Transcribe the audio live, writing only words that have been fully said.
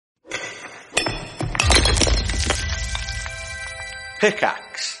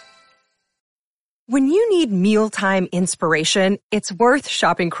Pickaxe. When you need mealtime inspiration, it's worth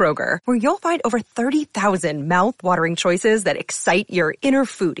shopping Kroger, where you'll find over 30,000 mouth-watering choices that excite your inner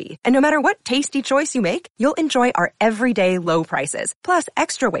foodie. And no matter what tasty choice you make, you'll enjoy our everyday low prices, plus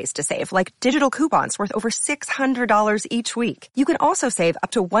extra ways to save, like digital coupons worth over $600 each week. You can also save up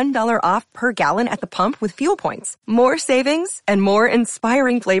to $1 off per gallon at the pump with fuel points. More savings and more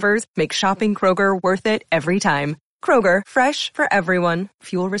inspiring flavors make shopping Kroger worth it every time. Kroger, fresh for everyone.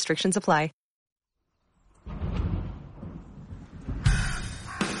 Fuel restrictions apply.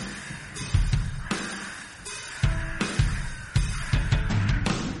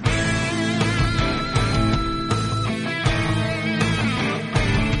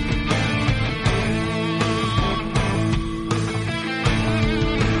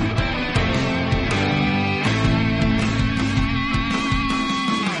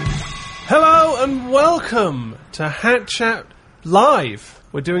 Hello and welcome to Hat Chat Live.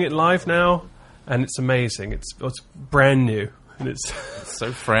 We're doing it live now, and it's amazing. It's brand new, and it's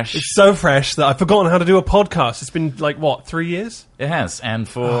so fresh. It's so fresh that I've forgotten how to do a podcast. It's been like, what, 3 years? It has, and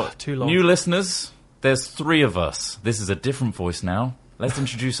for too long. New listeners, there's three of us. This is a different voice now. Let's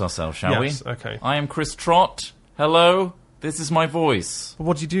introduce ourselves, shall Yes, we? okay. I am Chris Trott. Hello, this is my voice.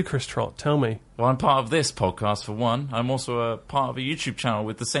 What do you do, Chris Trott? Tell me. Well, I'm part of this podcast, for one. I'm also a part of a YouTube channel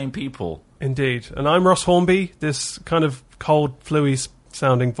with the same people. Indeed. And I'm Ross Hornby, this kind of cold, fluey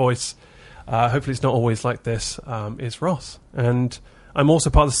sounding voice. Hopefully it's not always like this, is Ross. And I'm also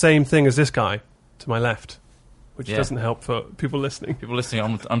part of the same thing as this guy to my left, which doesn't help for people listening. People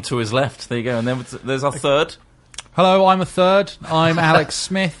listening, I'm to his left. There you go. And then there's our third. Hello, I'm a third. I'm Alex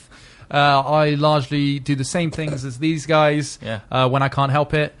Smith. I largely do the same things as these guys when I can't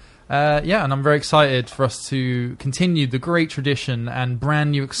help it. And I'm very excited for us to continue the great tradition and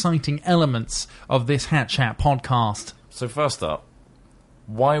brand new exciting elements of this Hat Chat podcast. So first up,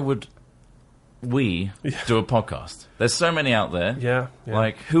 why would we do a podcast? There's so many out there. Yeah.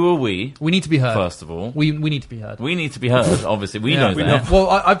 Like, who are we? We need to be heard. First of all. We need to be heard. We need to be heard, obviously. We know that. Well,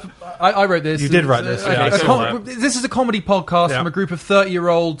 I wrote this. You did write this. Okay, This is a comedy podcast from a group of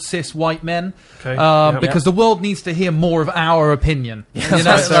 30-year-old cis white men. Okay. Because the world needs to hear more of our opinion. There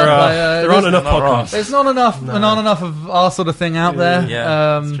aren't enough podcasts. There's not enough of our sort of thing out there.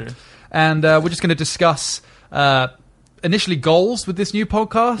 Yeah, that's true. And we're just going to discuss initially goals with this new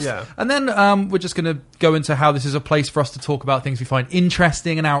podcast, and then we're just going to go into how this is a place for us to talk about things we find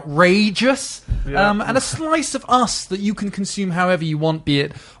interesting and outrageous, and a slice of us that you can consume however you want, be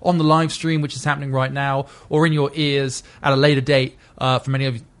it on the live stream, which is happening right now, or in your ears at a later date from any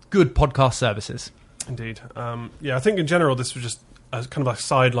of good podcast services. Indeed. I think in general this was just a kind of a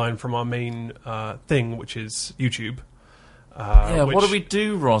sideline from our main thing, which is YouTube. What do we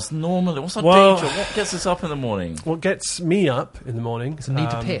do, Ross, normally? What's our day job? What gets us up in the morning? What gets me up in the morning is a need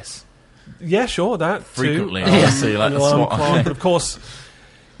to piss. Yeah, sure, that frequently. Too. Honestly, like but of course,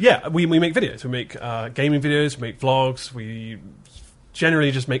 we make videos. We make gaming videos, we make vlogs, we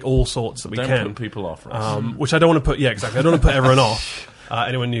generally just make all sorts that we can. Don't put people off, Ross. Which I don't want to put, exactly. I don't want to put everyone off.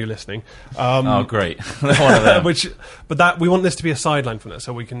 Anyone new listening. Great. One of them. But we want this to be a sideline from that,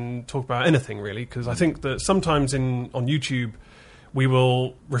 so we can talk about anything, really, because I think that sometimes on YouTube, we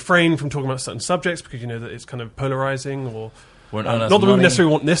will refrain from talking about certain subjects because you know that it's kind of polarizing, or not that we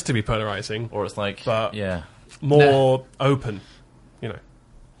necessarily want this to be polarizing, or it's like, but more open, you know.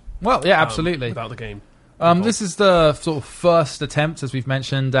 Well, yeah, absolutely. About the game. This is the sort of first attempt, as we've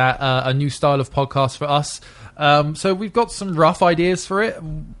mentioned, at a new style of podcast for us. So we've got some rough ideas for it.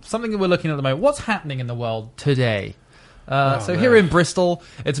 Something that we're looking at the moment. What's happening in the world today? Here in Bristol,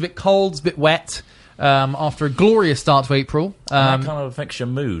 it's a bit cold, it's a bit wet. After a glorious start to April. That kind of affects your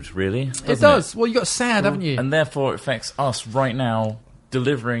mood, really. It does. Well, you got sad, haven't you? And therefore it affects us right now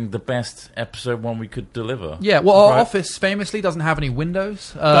delivering the best episode one we could deliver. Yeah, well, our office famously doesn't have any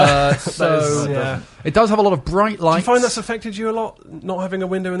windows. It does have a lot of bright lights. Do you find that's affected you a lot, not having a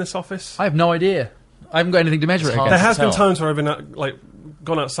window in this office? I have no idea. I haven't got anything to measure it against. There has been times where I've been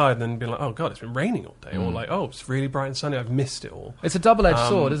gone outside and then been like, oh God, it's been raining all day. Or like, oh, it's really bright and sunny, I've missed it all. It's a double-edged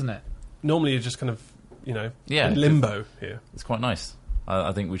sword, isn't it? Normally you're just kind of, in limbo here. It's quite nice.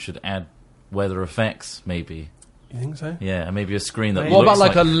 I think we should add weather effects, maybe. You think so? Yeah, and maybe a screen that. What about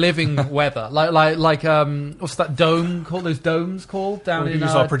like a living weather, like what's that dome called? Those domes called down in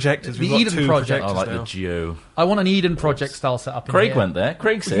our projectors. The We've Eden got two Project. I like now. the Geo. I want an Eden Project style setup. Craig went there.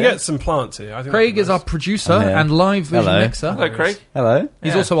 Craig's here. We can get some plants here. I think Craig is our producer and live vision mixer. Hello, Craig. Hello.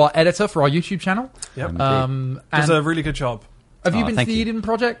 He's also our editor for our YouTube channel. Yep. Does a really good job. Have you been to the Eden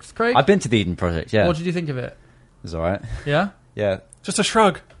Project, Craig? I've been to the Eden Project. Yeah. What did you think of it? It was all right. Yeah. Yeah. Just a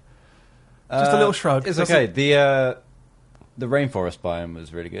shrug. Just a little shrug. It's okay. The the rainforest biome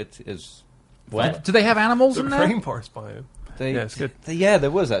was really good. It was What? Do they have animals The in there? rainforest biome. Yeah, it's good.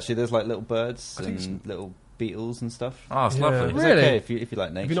 There was actually. There's like little birds I think and little beetles and stuff. Oh, it's Yeah. lovely. It's Really? okay if you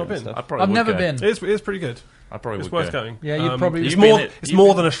like nature. you not and been? Stuff. I probably I've would never go. been. It's pretty good. I probably It's would worth go. going. Yeah, you'd probably- It's You've more. been- It's you've more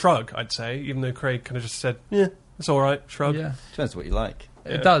been- than a shrug, I'd say. Even though Craig kind of just said, "Yeah, it's all right." Shrug. Yeah, Depends what you like.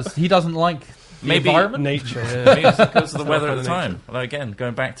 it does. He doesn't like the Maybe environment. Nature. Maybe Yeah. it's because of the It's weather all at the kind of time. Although again,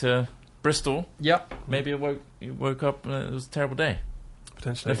 going back to Bristol, Yep. maybe you woke up and it was a terrible day. It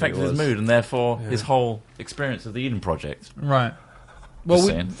Potentially. affected his was. mood and therefore Yeah. his whole experience of the Eden Project. Right. Well, Just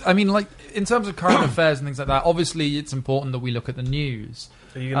we, saying. I mean, like in terms of current affairs and things like that. Obviously, it's important that we look at the news.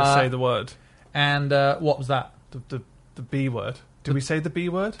 Are you going to say the word? And what was that? The B word. Did we say the B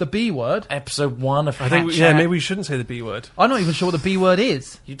word? The B word. Episode 1 of I think. Hat Yeah, Chat. maybe we shouldn't say the B word. I'm not even sure what the B word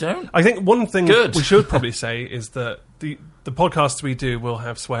is. You don't? I think one thing Good. we should probably say is that the podcasts we do will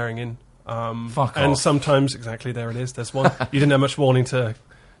have swearing in. Fuck and off. sometimes, exactly, there it is. There's one. You didn't have much warning to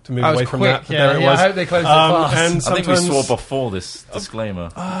move I was away from quick, that. But yeah, there it yeah, was. I hope they closed it fast. And I think we sometimes, swore before this disclaimer.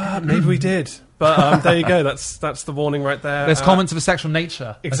 maybe we did. But there you go. That's the warning right there. There's comments of a sexual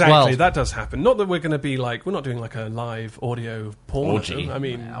nature. Exactly, as well. that does happen. Not that we're going to be like we're not doing like a live audio porn. Orgy. I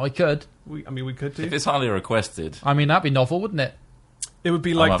mean, Yeah, we could. we could do. If it's highly requested, I mean, that'd be novel, wouldn't it? It would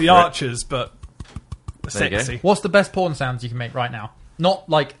be I'm like up the for it. Archers, but There you go. sexy. What's the best porn sounds you can make right now? Not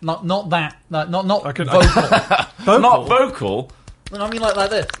like not that. Not I could- vocal. Vocal. not vocal. I mean, like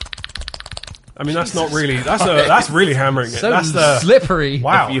this. I mean, that's not really. That's really hammering it. So That's the slippery.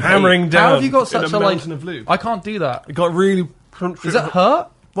 wow, If you hammering hate- down. How have you got in such a a like? mountain of lube? I can't do that. It got really. Does that hurt?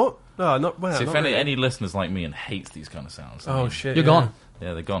 What? No, not well. So if not really. any listeners like me and hates these kind of sounds, I Oh mean, shit! You're yeah. gone.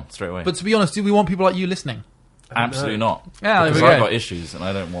 yeah, they're gone straight away. But to be honest, do we want people like you listening? Absolutely know. not. Yeah, there because we I've go. got issues and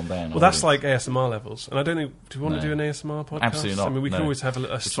I don't want that. in Well, my that's audience. like ASMR levels, and I don't know. Do we want No. to do an ASMR podcast? Absolutely not, I mean, we can no. always have a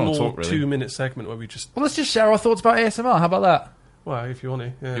Just small wanna talk, really. 2-minute segment where we just. Well, let's just share our thoughts about ASMR. How about that? Well, if you want to.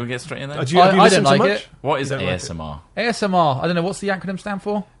 Yeah. You want to get straight in there? Do you, have you I listened don't to like much? it. What is You don't like it? ASMR? ASMR. I don't know. What's the acronym stand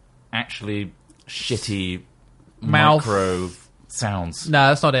for? Actually, shitty Mouth. micro sounds. No,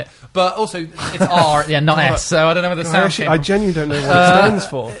 that's not it. But also, it's R at the end, not S. So I don't know where the I, sound actually, came I from. genuinely don't know what it stands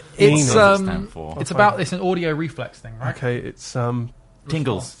for. It's What does it stand um, for? it's about it's an audio reflex thing, right? Okay, it's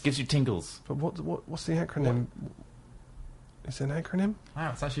Tingles. Gives you tingles. But what's the acronym? Is it an acronym? Wow,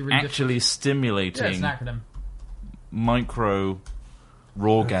 it's actually really Actually difficult. Yeah, stimulating it's an acronym. micro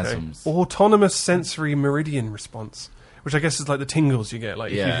orgasms. Autonomous sensory meridian response, which I guess is like the tingles you get,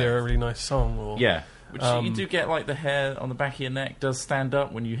 like if Yeah. you hear a really nice song. Or Yeah. Which Um, you do get, like, the hair on the back of your neck does stand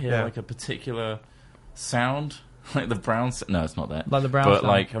up when you hear, Yeah. like, a particular sound. Like the brown... No, it's not that. Like the brown But, sound.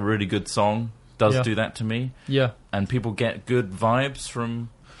 like, a really good song does Yeah. do that to me. Yeah. And people get good vibes from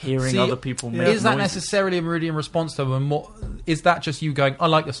hearing See, other people make Is that noises. necessarily a meridian response though? And more, is that just you going, I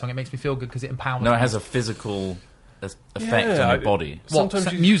like this song, it makes me feel good because it empowers No, me? it has a physical effect Yeah, on I- your body. What,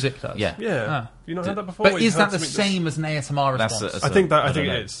 sometimes you- music does? Yeah. Yeah, Ah. you not had that before. But where you is heard that the something that's- same as an ASMR That's response? I think that. I don't think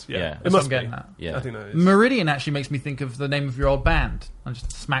know. it is. Yeah, Yeah. it That's what must I'm be. getting at. Yeah. I think that is. Meridian actually makes me think of the name of your old band. I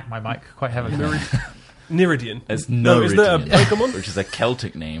just smacked my mic quite heavily. Neridian. It's No, isn't that a Neridian, Pokemon? which is a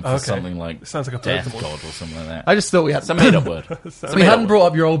Celtic name for Okay. something like It sounds like a Death Pokemon. God or something like that. I just thought we had It's a made-up word. we hadn't brought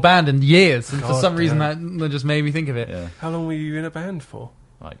up your old band in years, and for God some reason damn. that just made me think of it. Yeah, How long were you in a band for?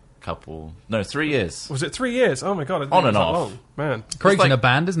 like couple... No, 3 years. Was it 3 years? Oh my god! I didn't On think and it was that off. long. Man. Craig's like- in a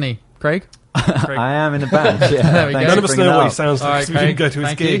band, isn't he? Craig? Craig. I am in a band. Yeah, There we go. thanks None for of us bringing know that what he up. sounds All like right, 'cause we didn't go to his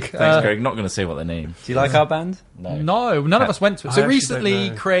thank you. gig. Thanks, Craig. Not going to say what their name. Do you like our band? No, none of us went to it. I So actually recently,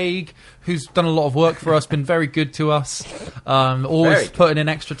 don't know. Craig, who's done a lot of work for us, been very good to us, always Very good. putting in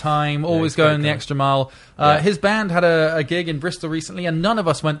extra time, always he's a great going the guy. extra mile. Yeah. His band had a gig in Bristol recently, and none of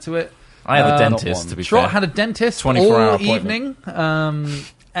us went to it. I had a Not dentist, one. to be Trot fair. had a dentist 24-hour all appointment. evening.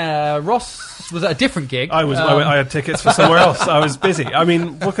 Ross was at a different gig. I had tickets for somewhere else. I was busy. I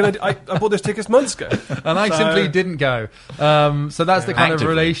mean, what can I do? I bought those tickets months ago. and I So- simply didn't go. So that's the kind of Actively.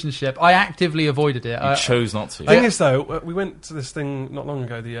 relationship. I actively avoided it. You chose not to. Thing is, though, we went to this thing not long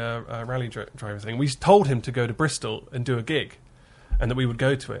ago, the rally driver thing. We told him to go to Bristol and do a gig, and that we would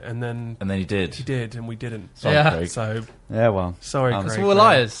go to it, and then And then he did. he did, and we didn't. Sorry, Yeah. Craig. So Yeah, well. sorry, Um, Craig. So we're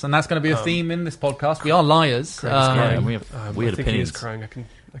liars, and that's going to be a theme in this podcast. We are liars. Craig's crying. Yeah, we have weird I think he is opinions. crying.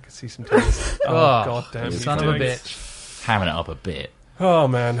 I can see some tears. Oh, Oh, god damn! he's son of a doing it. bitch. Hamming it up a bit. Oh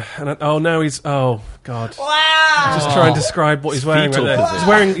man! And now he's god. Wow! Just try and describe what he's wearing right Fetal there.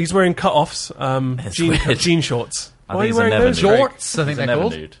 position. He's wearing cut-offs, That's jean weird. jean shorts. I Why are think you he's a wearing never those? nude. Craig? Jorts, I think He's a they're never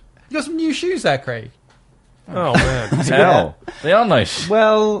called. nude. You got some new shoes there, Craig. Oh man, Hell, they are nice.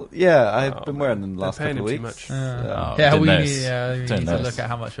 Well, yeah, I've been wearing them the last paying couple of him too weeks. much. Oh, Yeah, didn't we notice. need Didn't to notice. look at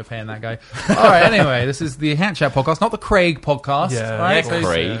how much we're paying that guy. All right, anyway, this is the Hat Chat podcast, not the Craig podcast. Yeah, right? yeah,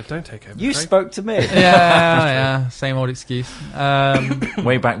 Craig. Yeah, don't take over. You Craig. spoke to me. Yeah, same old excuse.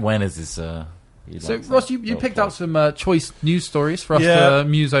 Way back when is this? So, Ross, you picked out some choice news stories for us Yeah. to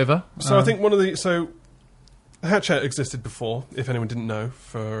muse over. So I think one of the Hat Chat existed before. If anyone didn't know,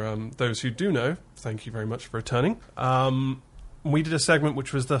 for those who do know, thank you very much for returning. We did a segment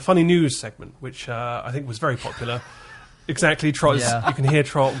which was the funny news segment, which I think was very popular. Exactly, Trot. Yeah. You can hear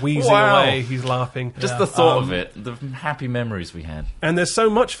Trot wheezing Wow. away. He's laughing. Just the thought of it, the happy memories we had. And there's so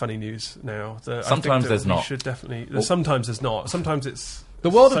much funny news now. That I think Sometimes that there's we not. Should definitely. Sometimes there's not. Sometimes it's.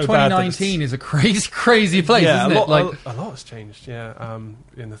 the world so of bad that 2019 is a crazy, crazy place, yeah, isn't a it? lot, a lot has changed, yeah,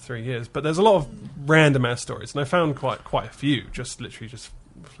 in the 3 years. But there's a lot of random ass stories, and I found quite a few. Just literally just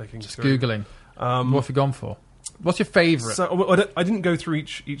flicking through. Googling. What have you gone for? What's your favourite? So I didn't go through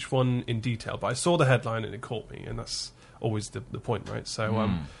each one in detail, but I saw the headline and it caught me, and that's always the point, right?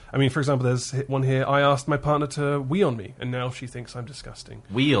 So, I mean, for example, there's one here. I asked my partner to wee on me, and now she thinks I'm disgusting.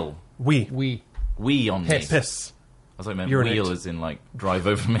 Wheel. Wee On Piss. me. piss I thought you meant Urinate. wheel as in like drive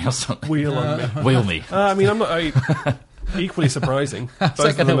over me or something. wheel on me. Wheel me. I mean, I'm not equally surprising. Both that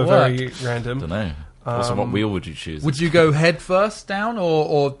of them gonna are work? very random. Don't know. Also, what wheel would you choose? Would you go head first down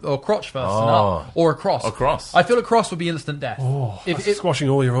or crotch first and up? Or across? Across. I feel across would be instant death. That's squashing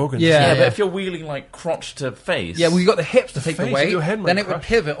all your organs. Yeah. Yeah, but if you're wheeling like crotch to face, Yeah, well, you got the hips to take the face weight, of your head might then it would crush.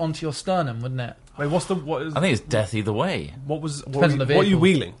 pivot onto your sternum, wouldn't it? Wait, what is? I think it's death either way. What Depends on the what are you vehicle.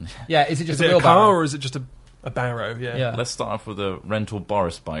 wheeling? Yeah, is it just Is a it a car wheelbarrow? or is it just a barrow? Yeah. Yeah. Let's start off with a rental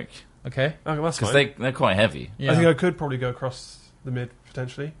Boris bike Okay. Okay, that's because fine. they're quite heavy. Yeah. I think I could probably go across the mid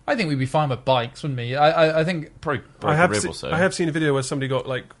potentially. I think we'd be fine with bikes, wouldn't we? I think Probably I broke a have rib or so. I have seen a video where somebody got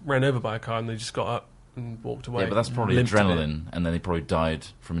ran over by a car and they just got up and walked away. Yeah, but that's probably Limped a bit. adrenaline, and then they probably died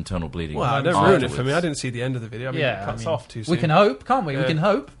from internal bleeding. Well, don't ruin it afterwards. for me. I didn't see the end of the video. I mean, yeah, it cuts I mean, off too soon. we can hope, can't we? Yeah. We can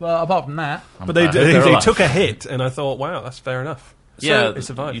hope. Apart from that, But they I hope they're alive. took a hit, and I thought, wow, that's fair enough. Yeah, they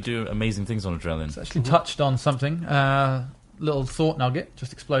survived. you do amazing things on adrenaline. actually touched on something. Little thought nugget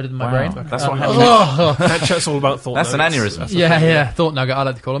just exploded in my Wow. brain. That's what oh, That chat's all about thought. That's an notes. aneurysm. yeah, thought nugget. I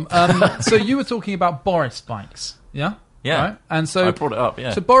like to call them. So you were talking about Boris bikes, yeah? Yeah. Right? And so I brought it up.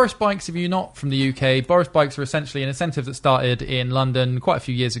 Yeah, So Boris Bikes, if you're not from the UK, Boris Bikes are essentially an incentive that started in London quite a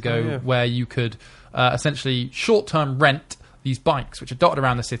few years ago, Oh, yeah. where you could essentially short-term rent these bikes, which are dotted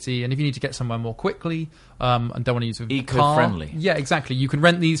around the city, and if you need to get somewhere more quickly and don't want to use a car, Eco-friendly. yeah, exactly. You can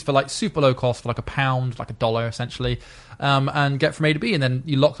rent these for like super low cost, for like £1, like $1 essentially, and get from A to B, and then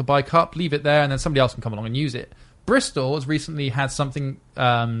you lock the bike up, leave it there, and then somebody else can come along and use it. Bristol has recently had something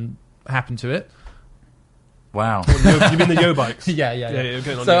happen to it. wow. You mean the Yo bikes? Yeah. you're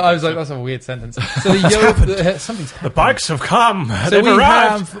going on So Yo I was bikes, like, that's a weird sentence. So something's The bikes have come. So They've we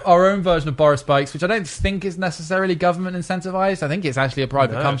arrived. have our own version of Boris Bikes, which I don't think is necessarily government incentivized. I think it's actually a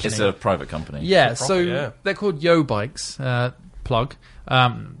private No, company. It's a private company. yeah, It's a so profit, yeah. they're called Yo Bikes. Plug.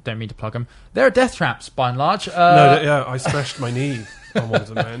 Don't mean to plug them. They're death traps by and large. I smashed my knee on one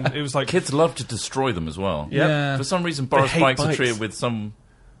of them, man. It was like Kids love to destroy them as well. Yep. Yeah. For some reason, Boris hate bikes are bikes. treated with some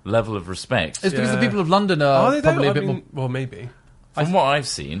level of respect. It's because Yeah. the people of London are they probably don't? a bit I more. mean, well, maybe. From what I've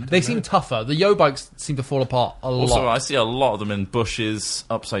seen. They seem tougher. The Yo Bikes seem to fall apart a Also, lot. I see a lot of them in bushes,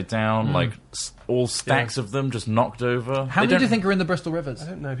 upside down, like all stacks of them just knocked over. How many do you think are in the Bristol Rivers? I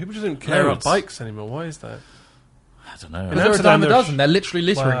don't know. People just don't care about Loads. bikes anymore. Why is that? I don't know. In Because there are a Amsterdam, dime a there's- dozen. They're literally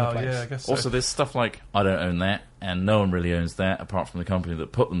littering Wow, the place. yeah, I guess so. Also, there's stuff like, I don't own that, and no one really owns that apart from the company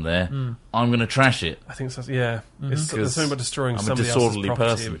that put them there. I'm going to trash it. I think so. Yeah, there's Because something about destroying I'm a somebody disorderly else's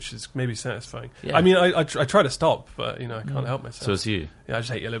property, person. which is maybe satisfying. Yeah. I mean, I try to stop, but I can't help myself. So it's you. Yeah, I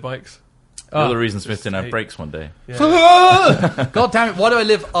just hate yellow bikes. You're the reason Smith didn't have hate- brakes one day. Yeah. God damn it! Why do I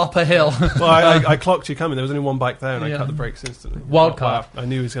live up a hill? Well, I clocked you coming. There was only one bike there, and Yeah. I cut the brakes instantly. Wild Wow, card. I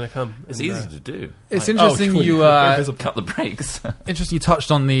knew he was going to come. It's and, easy to do. It's Like, interesting cool. you Very visible. cut the brakes. interesting you touched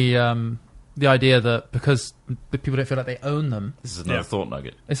on the idea that because the people don't feel like they own them. This is another Yeah. thought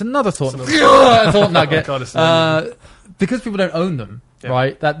nugget. It's another thought. It's thought nugget. Oh, God, it's another Because people don't own them, Yeah.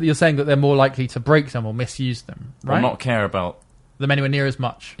 right? That you're saying that they're more likely to break them or misuse them, Or right? not care about. them anywhere near as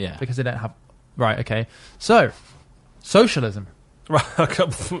much, Yeah. because they don't have. Right. Okay. So, socialism. Right,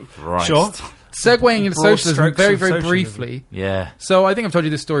 Right. Sure. Segueing into Broad socialism strokes very, of very socialism. briefly. Yeah. So I think I've told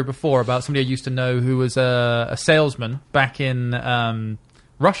you this story before about somebody I used to know who was a salesman back in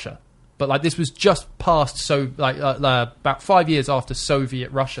Russia. But like this was just past about 5 years after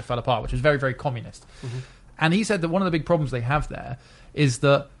Soviet Russia fell apart, which was very, very communist. And he said that one of the big problems they have there is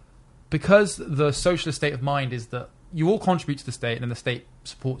that because the socialist state of mind is that you all contribute to the state, and then the state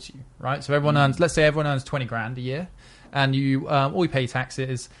supports you, right? So everyone earns, let's say everyone earns 20 grand a year, and you all you pay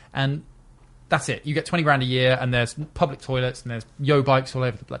taxes, and that's it. You get 20 grand a year, and there's public toilets, and there's yo bikes all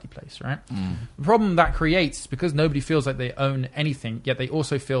over the bloody place, right? The problem that creates is because nobody feels like they own anything, yet they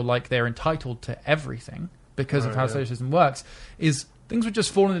also feel like they're entitled to everything because of how socialism works, is things would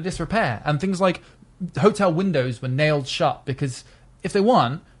just fall into disrepair. And things like hotel windows were nailed shut because if they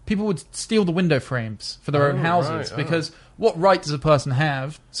weren't, people would steal the window frames for their own houses because what right does a person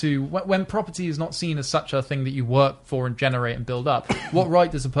have to, when property is not seen as such a thing that you work for and generate and build up, what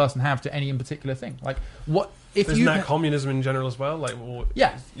right does a person have to any in particular thing? Like, what if Isn't that communism in general as well? Like, in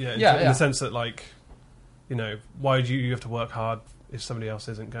the sense that, like, you know, why do you have to work hard if somebody else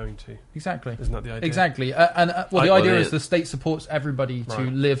isn't going to? Exactly. Isn't that the idea? Exactly. The idea is the state supports everybody to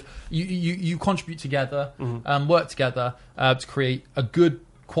live. You contribute together, work together to create a good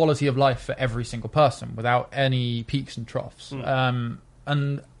quality of life for every single person without any peaks and troughs.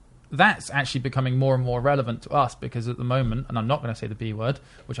 And that's actually becoming more and more relevant to us because at the moment, and I'm not going to say the B word,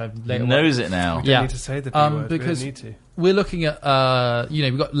 which I've later... He knows it now. We don't need to say the B word. Because we don't need to. We're looking at,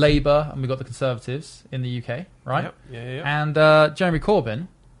 we've got Labour and we've got the Conservatives in the UK, right? Yep. Yeah. And Jeremy Corbyn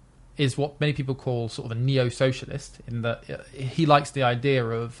is what many people call sort of a neo-socialist in that he likes the idea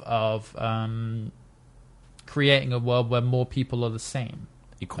of creating a world where more people are the same.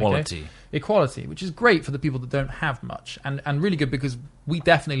 Equality, which is great for the people that don't have much, and really good because we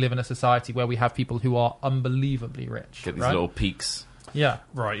definitely live in a society where we have people who are unbelievably rich. Get these little peaks. Yeah.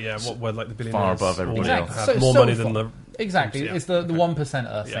 Right, yeah. Where like the billionaires far above everybody else. have more money than the... Exactly. It's the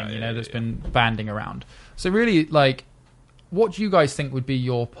 1%er thing, that's been banding around. So really, like, what do you guys think would be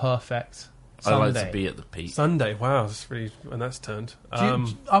your perfect Sunday? I'd like to be at the peak. Sunday, wow, that's really... And that's turned. What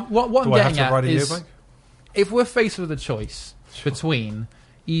I'm getting at is, if we're faced with a choice between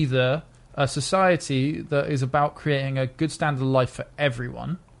either a society that is about creating a good standard of life for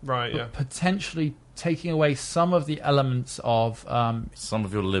everyone, but potentially taking away some of the elements of some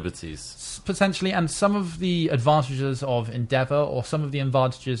of your liberties, potentially, and some of the advantages of endeavour, or some of the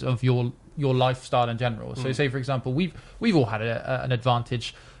advantages of your lifestyle in general. So, say for example, we've all had an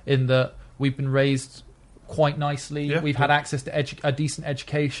advantage in that we've been raised quite nicely. Yeah, we've had access to a decent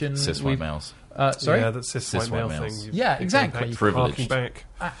education. Cis white males. Sorry? Yeah, that's cis white male thing. Yeah, exactly. Privileged. Back.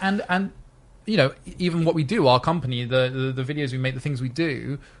 And even what we do, our company, the videos we make, the things we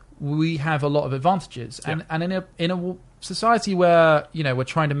do, we have a lot of advantages. Yep. And in a society where, we're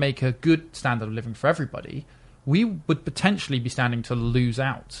trying to make a good standard of living for everybody, we would potentially be standing to lose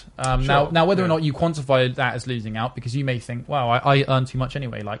out. Now, whether or not you quantify that as losing out, because you may think, wow, I earn too much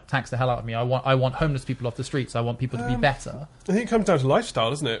anyway, like tax the hell out of me. I want homeless people off the streets. I want people to be better. I think it comes down to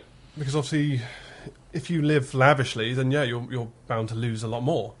lifestyle, doesn't it? Because obviously, if you live lavishly, then you're bound to lose a lot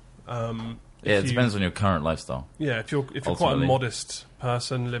more. It depends on your current lifestyle. Yeah, if you're quite a modest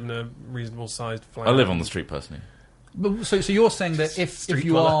person, live in a reasonable sized flat. I live on the street personally. But, so you're saying that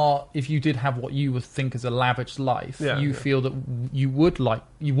if you did have what you would think is a lavish life, you feel that you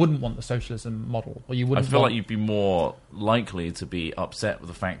wouldn't want the socialism model, or you wouldn't. I feel like you'd be more likely to be upset with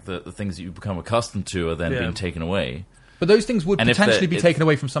the fact that the things that you become accustomed to are then being taken away. But those things would potentially be taken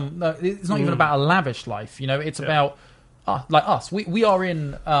away from some... No, it's not even about a lavish life, it's about... like us. We are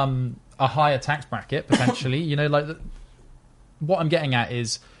in a higher tax bracket, potentially. What I'm getting at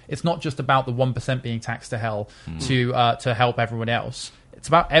is, it's not just about the 1% being taxed to hell to help everyone else. It's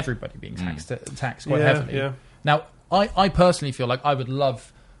about everybody being taxed quite heavily. Yeah. Now, I personally feel like I would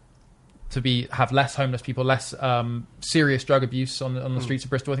love to have less homeless people, less serious drug abuse on the streets of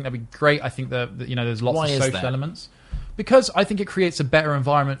Bristol. I think that'd be great. I think that there's lots of social elements. Because I think it creates a better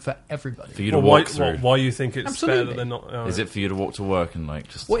environment for everybody. For you to walk through. Why you think it's better that they're not... Is it for you to walk to work and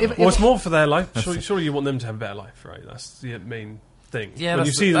just... it's more for their life. Surely you want them to have a better life, right? That's the main thing. Yeah, when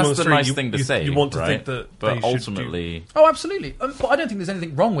you see them on the street, nice thing to say. You want to think that but ultimately... Oh, absolutely. But I don't think there's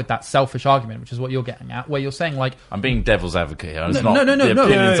anything wrong with that selfish argument, which is what you're getting at, where you're saying, like... I'm being devil's advocate here. It's not the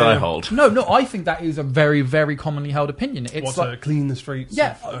opinions I hold. No, I think that is a very, very commonly held opinion. It's clean the streets?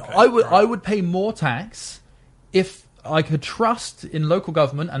 Yeah, I would pay more tax if... I could trust in local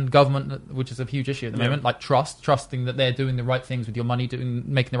government and government, which is a huge issue at the moment, like trusting that they're doing the right things with your money,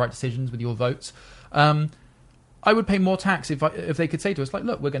 making the right decisions with your votes. I would pay more tax if they could say to us, like,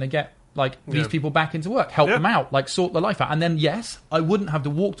 look, we're going to get these people back into work, help them out, sort their life out. And then, yes, I wouldn't have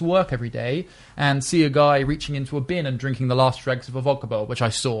to walk to work every day and see a guy reaching into a bin and drinking the last dregs of a vodka bowl, which I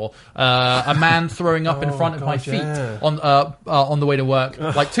saw. A man throwing up in front of my feet on the way to work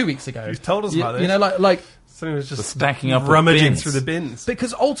 2 weeks ago. You've told us about this. Something was just stacking up rummaging through the bins.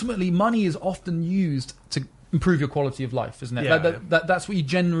 Because ultimately, money is often used to improve your quality of life, isn't it? Yeah, That's what you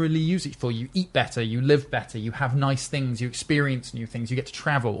generally use it for. You eat better, you live better, you have nice things, you experience new things, you get to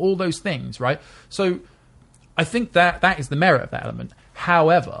travel, all those things, right? So I think that is the merit of that element.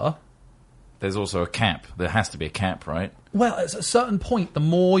 However, there's also a cap. There has to be a cap, right? well, at a certain point, the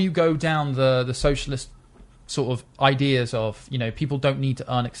more you go down the socialist sort of ideas of, people don't need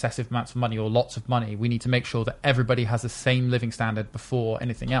to earn excessive amounts of money or lots of money. We need to make sure that everybody has the same living standard before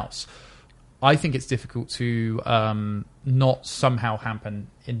anything else. I think it's difficult to not somehow hamper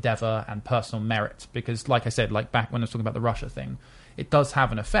endeavour and personal merit because, like I said, like back when I was talking about the Russia thing, it does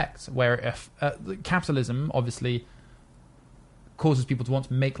have an effect where if capitalism obviously causes people to want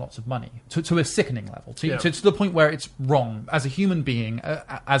to make lots of money to a sickening level, to the point where it's wrong. As a human being,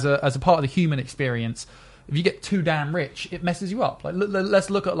 as a part of the human experience, if you get too damn rich, it messes you up. Like let's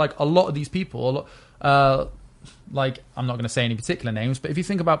look at like a lot of these people. Like, I'm not going to say any particular names, but if you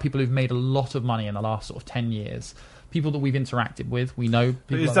think about people who've made a lot of money in the last sort of 10 years, people that we've interacted with, we know.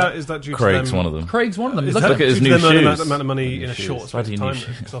 Is that due Craig's to them? one of them. Craig's one of them. Look at his new shoes. The amount of money in a short space of time.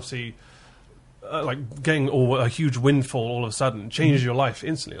 Because obviously, like getting a huge windfall all of a sudden changes your life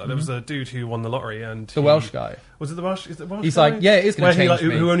instantly. Like there was a dude who won the lottery and the Welsh guy. Was it the Welsh? Is it the Welsh He's guy? like, yeah, it is going to change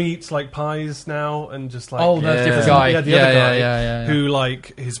me. Who only eats like pies now and just like that's different guy. Yeah, the other guy yeah. who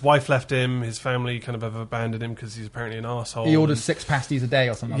like his wife left him, his family kind of have abandoned him because he's apparently an arsehole. He orders 6 pasties a day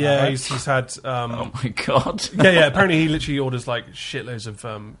or something. Yeah, like that, right? he's had. Oh my god. yeah. Apparently, he literally orders like shitloads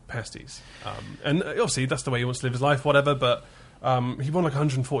of pasties, and obviously that's the way he wants to live his life, whatever. But he won like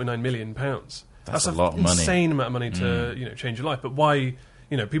 149 million pounds. That's a lot of money. Insane amount of money to change your life. But why?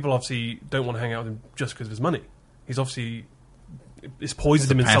 People obviously don't want to hang out with him just because of his money. He's obviously it's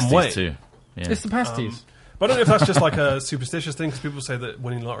poisoned him in some way. Too. Yeah. It's the pasties. But I don't know if that's just like a superstitious thing because people say that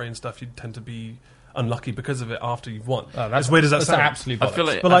winning the lottery and stuff, you tend to be unlucky because of it after you've won. As weird as that that's sounds. Absolutely. I feel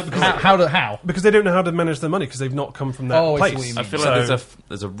like, but like how? Because they don't know how to manage their money because they've not come from that place. I feel like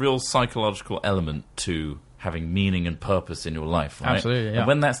there's a real psychological element to having meaning and purpose in your life, right? Absolutely, yeah. And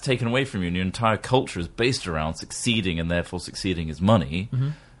when that's taken away from you and your entire culture is based around succeeding and therefore succeeding is money,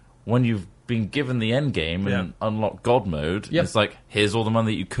 when you've been given the end game and unlock God mode, it's like, here's all the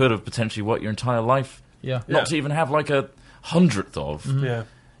money that you could have potentially worked your entire life not to even have like a 100th of. Yeah.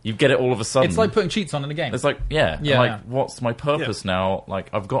 You get it all of a sudden. It's like putting cheats on in the game. It's like, what's my purpose now? Like,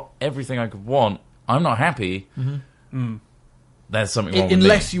 I've got everything I could want. I'm not happy. There's something wrong with me.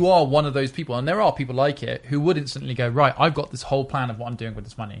 Unless you are one of those people, and there are people like it, who would instantly go, right, I've got this whole plan of what I'm doing with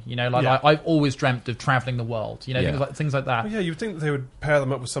this money. I've always dreamt of travelling the world. Things like that. Well, yeah, you would think that they would pair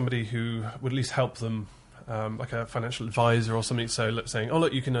them up with somebody who would at least help them, like a financial advisor or something. So saying, oh,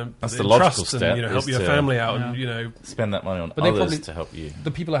 look, you can that's the logical trust step and help your family out and spend that money on but others to help you.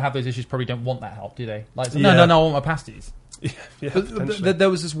 The people that have those issues probably don't want that help, do they? Like, Yeah. no, I want my pasties. Yeah, There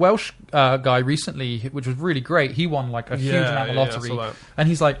was this Welsh guy recently, which was really great. He won like a huge amount of lottery, and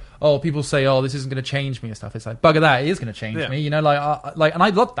he's like, "Oh, people say, oh, this isn't going to change me and stuff." It's like, bugger that, it is going to change me. And I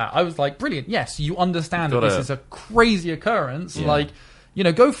loved that. I was like, brilliant. Yes, you understand that this is a crazy occurrence. Like,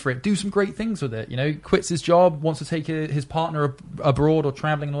 go for it. Do some great things with it. Quits his job, wants to take his partner abroad or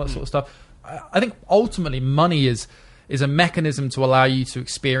traveling and all that sort of stuff. I think ultimately money is a mechanism to allow you to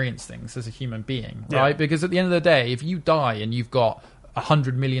experience things as a human being, right? Yeah. Because at the end of the day, if you die and you've got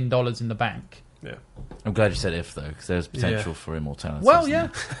 $100 million in the bank... Yeah. I'm glad you said if, though, because there's potential for immortality. Well, yeah.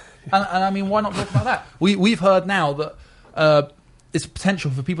 and I mean, why not talk about that? We've heard now that it's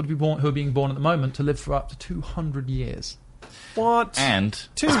potential for people to be born who are being born at the moment to live for up to 200 years. What? And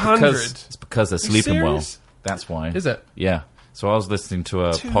 200? It's because they're sleeping well. That's why. Is it? Yeah. So I was listening to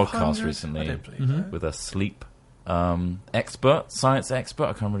a podcast recently with a sleep... science expert, I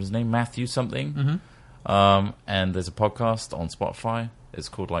can't remember his name, Matthew something. And there's a podcast on Spotify. It's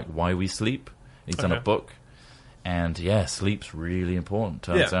called like Why We Sleep. He's done a book, and sleep's really important.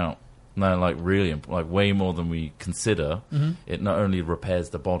 Turns out, no, like really, like way more than we consider. It not only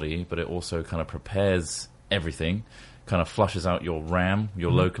repairs the body, but it also kind of prepares everything. Kind of flushes out your RAM,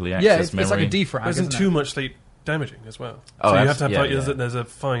 your locally accessed memory. It's like a defrag. Isn't too much sleep damaging as well? Oh, so you have to have there's a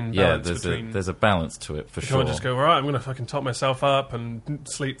fine balance between... there's a balance to it, for sure. You can't just go, right, I'm going to fucking top myself up and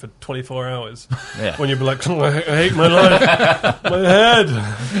sleep for 24 hours. When you'll be like, oh, I hate my life, my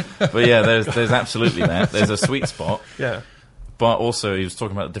head. But yeah, there's absolutely that. There's a sweet spot. Yeah. But also, he was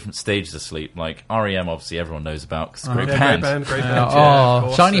talking about the different stages of sleep. Like REM, obviously, everyone knows about. Cause great band.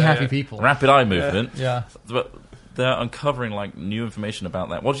 Shiny, happy people. Rapid eye movement. Yeah. But they're uncovering like new information about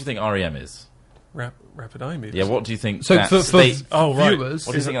that. What do you think REM is? Rapid eye movement. Yeah, what do you think? So that for state, viewers,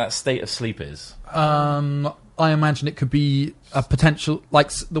 what do you think that state of sleep is? A I imagine it could be a potential,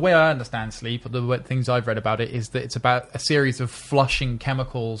 like the way I understand sleep, or the things I've read about it, is that it's about a series of flushing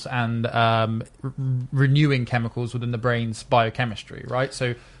chemicals and renewing chemicals within the brain's biochemistry, right?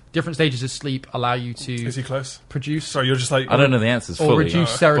 So different stages of sleep allow you to... Is he close? Produce... Sorry, you're just like... I don't know the answers fully. Or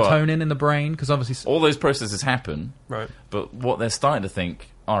reduce serotonin in the brain, because obviously... All those processes happen, right? But what they're starting to think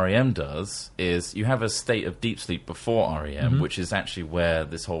REM does is you have a state of deep sleep before REM, which is actually where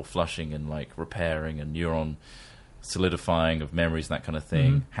this whole flushing and like repairing and neuron solidifying of memories and that kind of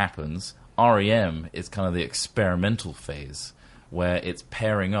thing happens. REM is kind of the experimental phase where it's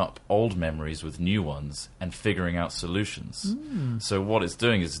pairing up old memories with new ones and figuring out solutions. So what it's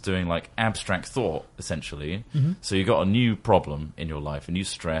doing is it's doing like abstract thought, essentially. So you've got a new problem in your life, a new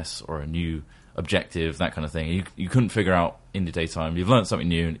stress or a new objective, that kind of thing. You couldn't figure out in the daytime. You've learned something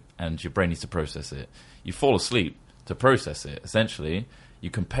new and your brain needs to process it. You fall asleep to process it, essentially. You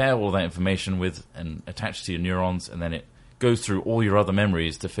compare all that information with and attach to your neurons, and then it goes through all your other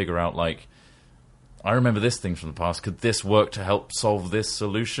memories to figure out, like, I remember this thing from the past. Could this work to help solve this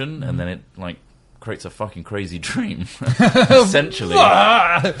solution? And then it, like, creates a fucking crazy dream, essentially,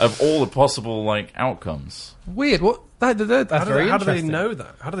 of all the possible, like, outcomes. Weird. What? That's very interesting. How do they know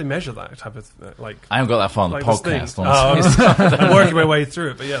that? How do they measure that type of, like... I haven't got that far on like the podcast, honestly. I'm working my way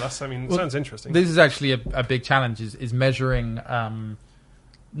through it, but yeah, sounds interesting. This is actually a big challenge, is measuring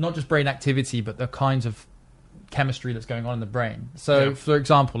not just brain activity, but the kinds of chemistry that's going on in the brain. So, for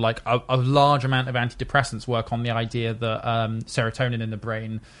example, like a large amount of antidepressants work on the idea that serotonin in the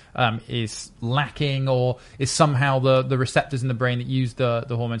brain is lacking, or is somehow the receptors in the brain that use the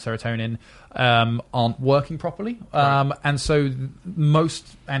hormone serotonin aren't working properly. And so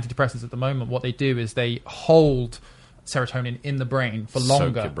most antidepressants at the moment, what they do is they hold serotonin in the brain for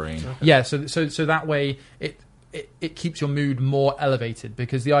longer. Soak your brain. Okay. Yeah, so that way it keeps your mood more elevated,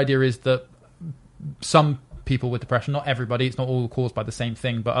 because the idea is that some people with depression, not everybody, it's not all caused by the same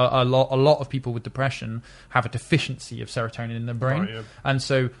thing, but a lot of people with depression have a deficiency of serotonin in their brain, and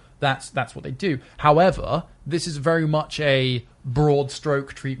so that's what they do. However, this is very much a broad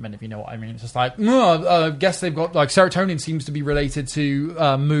stroke treatment, if you know what I mean. It's just like, I guess they've got, like, serotonin seems to be related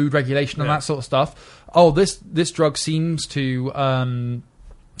to mood regulation and that sort of stuff. Oh, this drug seems to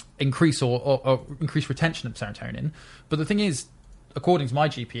increase or increase retention of serotonin. But the thing is, according to my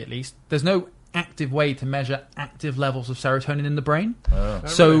GP at least, there's no active way to measure active levels of serotonin in the brain.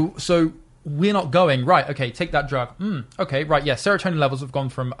 So we're not going, right, okay, take that drug. Okay, right, yeah, serotonin levels have gone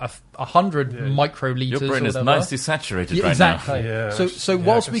from 100 microliters. Your brain is nicely saturated right exactly. now. Yeah, so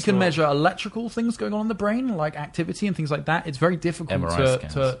whilst we can measure electrical things going on in the brain, like activity and things like that, it's very difficult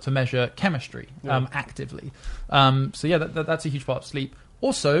to measure chemistry actively. So yeah, that's a huge part of sleep.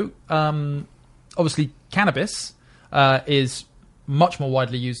 Also, obviously, cannabis is much more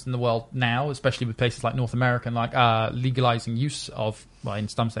widely used in the world now, especially with places like North America, and like legalizing use of, well, in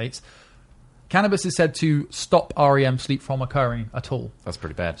some states. Cannabis is said to stop REM sleep from occurring at all. That's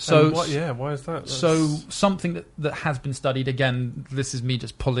pretty bad. So why is that? So something that has been studied, again, this is me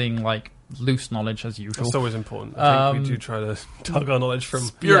just pulling like loose knowledge as usual. It's always important. I think we do try to tug our knowledge from...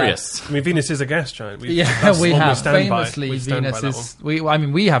 Spurious. I mean, Venus is a gas giant. We have. Famously, Venus is...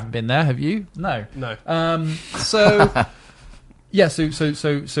 we haven't been there, have you? No. So... Yeah,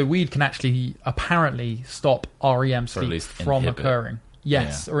 so weed can actually apparently stop REM sleep from occurring.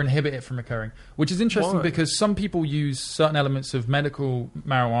 Yes, or inhibit it from occurring, which is interesting because some people use certain elements of medical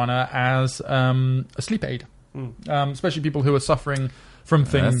marijuana as a sleep aid, especially people who are suffering from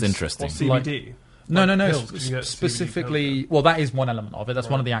things. That's interesting. Like CBD. No. Specifically, well, that is one element of it. That's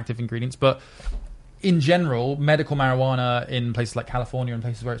one of the active ingredients, but in general, medical marijuana in places like California and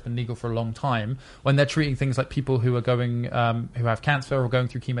places where it's been legal for a long time, when they're treating things like people who are going, who have cancer or going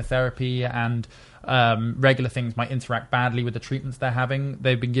through chemotherapy, and regular things might interact badly with the treatments they're having,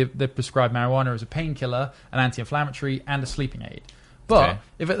 they've prescribed marijuana as a painkiller, an anti-inflammatory, and a sleeping aid. But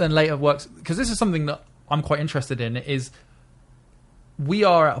if it then later works, because this is something that I'm quite interested in, is we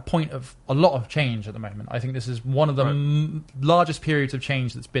are at a point of a lot of change at the moment. I think this is one of the largest periods of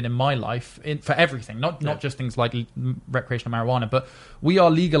change that's been in my life for everything, not just things like recreational marijuana, but we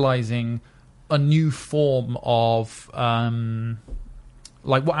are legalizing a new form of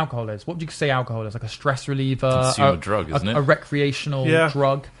like what alcohol is. What would you say alcohol is? Like a stress reliever, consumer drug, isn't it? A recreational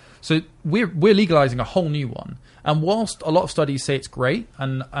drug. So we're legalizing a whole new one. And whilst a lot of studies say it's great,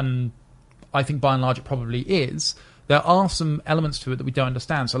 and I think by and large it probably is, there are some elements to it that we don't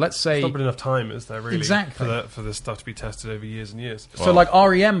understand. So let's say... There's not been enough time, is there, really? Exactly. For this stuff to be tested over years and years. So like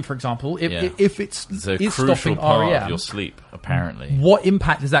REM, for example, if it's a crucial stopping part REM, of your sleep, apparently. What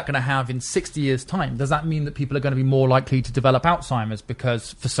impact is that going to have in 60 years' time? Does that mean that people are going to be more likely to develop Alzheimer's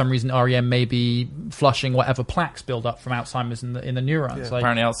because for some reason REM may be flushing whatever plaques build up from Alzheimer's in the neurons? Yeah. Like,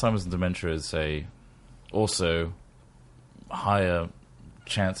 Apparently Alzheimer's and dementia is also higher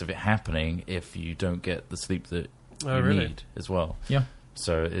chance of it happening if you don't get the sleep that you need as well. Yeah.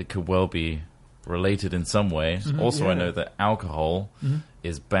 So it could well be related in some way. Mm-hmm. Also, I know that alcohol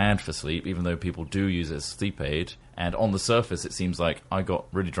is bad for sleep, even though people do use it as a sleep aid. And on the surface, it seems like I got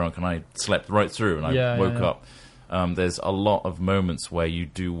really drunk and I slept right through and I woke up. There's a lot of moments where you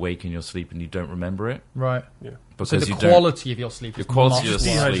do wake in your sleep and you don't remember it. Right. Yeah. Because so the quality of your sleep is quality of much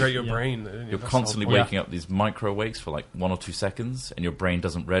your worse. Dehydrate your brain. Though, You're constantly waking up these micro wakes for like 1 or 2 seconds, and your brain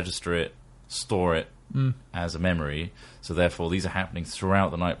doesn't register it, store it as a memory. So therefore, these are happening throughout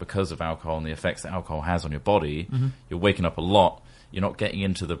the night because of alcohol and the effects that alcohol has on your body. You're waking up a lot. You're not getting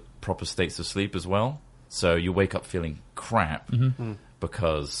into the proper states of sleep as well. So you wake up feeling crap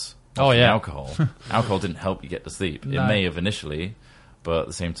because of alcohol. Alcohol didn't help you get to sleep. No. It may have initially, but at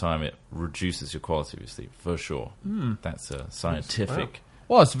the same time, it reduces your quality of your sleep, for sure. That's a scientific...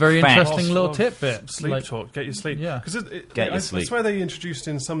 Well, it's a very Fact. interesting little tidbit. Sleep Like, talk. Get your sleep. Yeah. Because Get your sleep. I swear they introduced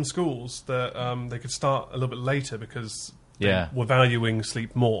in some schools that they could start a little bit later because they were valuing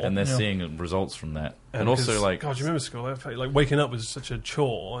sleep more. And they're seeing results from that. And because, also, like... God, do you remember school? I felt like waking up was such a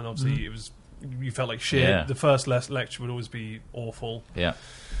chore, and obviously it was... You felt like shit. Yeah. The first lecture would always be awful. Yeah.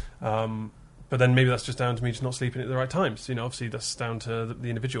 But then maybe that's just down to me just not sleeping at the right times. You know, obviously that's down to the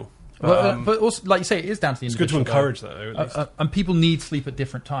individual. but also, like you say, it is down to the It's good to individual. encourage that, though. At least. And people need sleep at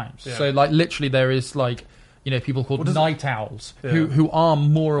different times. Yeah. So, like, literally, there is like, people called night owls who are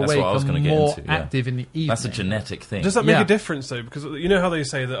more That's awake what I was and gonna get more into, yeah. active in the evening. That's a genetic thing. Does that make Yeah. a difference though? Because you know how they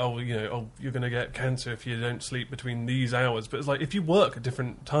say that you're going to get cancer if you don't sleep between these hours. But it's like if you work at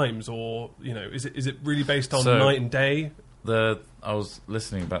different times, or is it really based on So- night and day? I was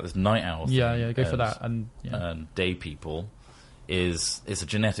listening about this night owl thing. Yeah, go for that. And Day people it's a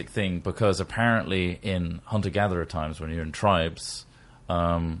genetic thing because apparently in hunter-gatherer times when you're in tribes,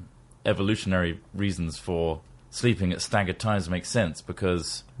 evolutionary reasons for sleeping at staggered times make sense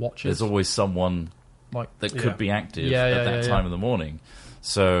because Watches. there's always someone that could be active at that time in the morning.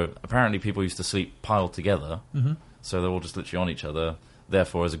 So apparently people used to sleep piled together, so they're all just literally on each other.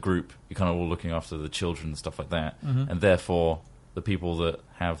 Therefore, as a group, you're kind of all looking after the children and stuff like that. And therefore, the people that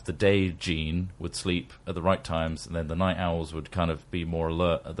have the day gene would sleep at the right times, and then the night owls would kind of be more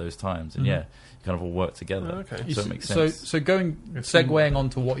alert at those times. And you kind of all work together. Oh, okay. So it makes sense. So segueing on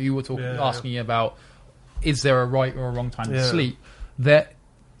to what you were asking about, is there a right or a wrong time to sleep? I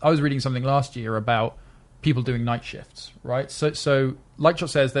was reading something last year about people doing night shifts, right? So like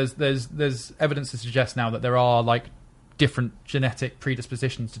Josh says, there's evidence to suggest now that there are like different genetic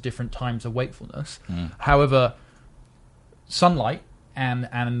predispositions to different times of wakefulness. However, sunlight and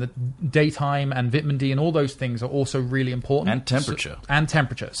the daytime and vitamin D and all those things are also really important. And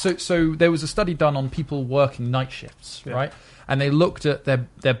temperature. So there was a study done on people working night shifts, right? And they looked at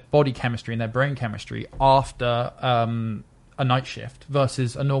their body chemistry and their brain chemistry after a night shift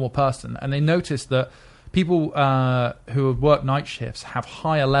versus a normal person. And they noticed that people who work night shifts have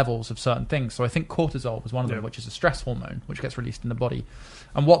higher levels of certain things. So I think cortisol was one of them, which is a stress hormone, which gets released in the body.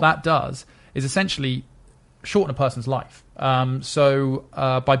 And what that does is essentially shorten a person's life. So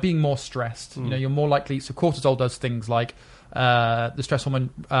by being more stressed, you're more likely... So cortisol does things like the stress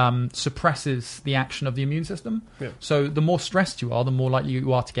hormone suppresses the action of the immune system. Yeah. So the more stressed you are, the more likely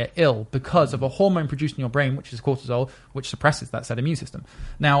you are to get ill because of a hormone produced in your brain, which is cortisol, which suppresses that said immune system.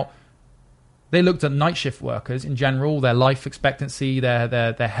 Now, they looked at night shift workers in general, their life expectancy,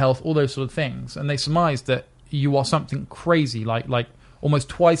 their health, all those sort of things, and they surmised that you are something crazy, like almost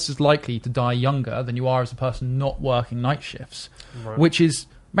twice as likely to die younger than you are as a person not working night shifts, which is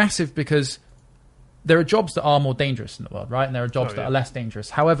massive because there are jobs that are more dangerous in the world, right? And there are jobs that are less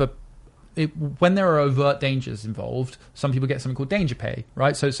dangerous. However, when there are overt dangers involved, some people get something called danger pay,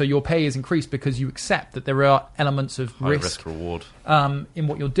 right? So your pay is increased because you accept that there are elements of risk reward in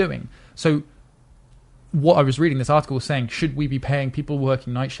what you're doing. So what I was reading, this article was saying, should we be paying people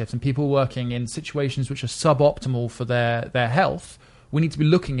working night shifts and people working in situations which are suboptimal for their health? We need to be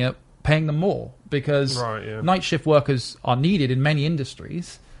looking at paying them more because night shift workers are needed in many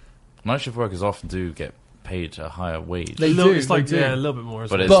industries. Night shift workers often do get paid a higher wage. They do. It's like a little bit more.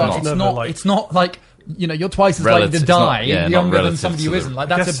 But it's not like you're twice as likely to die younger than somebody who isn't. Like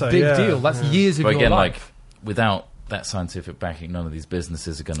that's a big deal. That's years of your life. Like without that scientific backing, none of these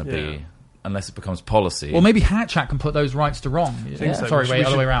businesses are going to be unless it becomes policy. Or maybe HatChat can put those rights to wrong. So. Sorry, wait,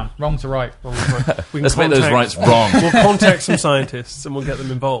 other way around. Wrong to right. Let's make those rights wrong. We'll contact some scientists and we'll get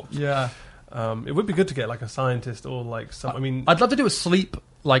them involved. Yeah. It would be good to get like a scientist or like some. I mean, I'd love to do a sleep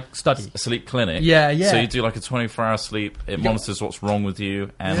study. A sleep clinic. Yeah. So you do like a 24-hour sleep. It monitors what's wrong with you.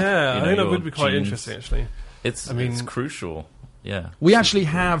 And, I think that would be quite interesting, actually. It's crucial. Yeah. We actually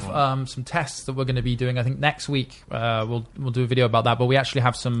have some tests that we're going to be doing. I think next week we'll do a video about that. But we actually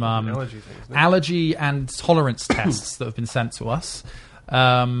have some allergy and tolerance tests that have been sent to us.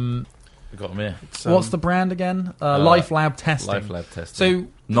 We got them here. What's the brand again? Life Lab Testing. Life Lab Testing.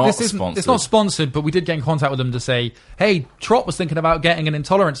 So sponsored. It's not sponsored, but we did get in contact with them to say, hey, Trott was thinking about getting an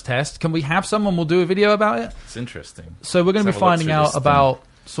intolerance test. Can we have some and we'll do a video about it? It's interesting. So we're going to be finding out about...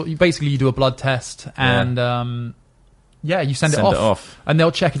 So basically you do a blood test and... you send it off. And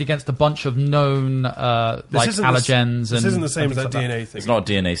they'll check it against a bunch of known allergens. This isn't the same as that DNA thing. It's not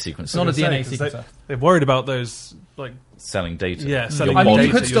a DNA sequence. It's not a DNA sequencer. They're worried about those, like... selling data. Yeah, selling I mean, data.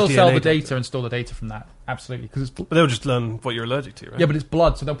 you could still sell the data and store the data from that. Absolutely. But they'll just learn what you're allergic to, right? Yeah, but it's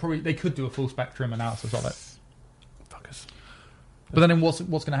blood, so they could do a full spectrum analysis of it. Fuckers. But then what's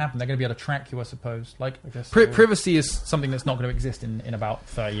going to happen? They're going to be able to track you, I suppose. Like, I guess privacy is something that's not going to exist in about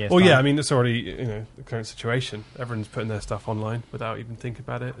 30 years. Well, yeah, I mean, it's already, the current situation. Everyone's putting their stuff online without even thinking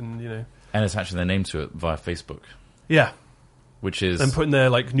about it, and, And it's actually their name to it via Facebook. Yeah. Which is... And putting their,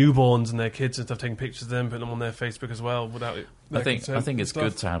 newborns and their kids and stuff, taking pictures of them, putting them on their Facebook as well without it. I think it's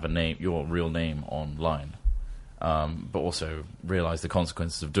good to have a name, your real name online, but also realise the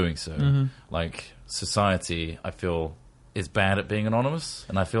consequences of doing so. Mm-hmm. Like, society, I feel... is bad at being anonymous,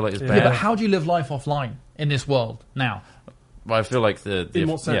 and I feel like it's bad. Yeah, but how do you live life offline in this world now? Well, I feel like in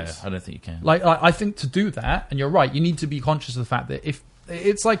what sense? Yeah, I don't think you can. Like, I think to do that, and you're right, you need to be conscious of the fact that if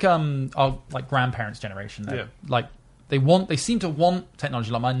it's like our grandparents' generation, like they seem to want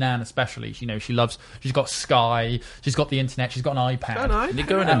technology. Like my nan, especially, she's got Sky, she's got the internet, she's got an iPad. And you're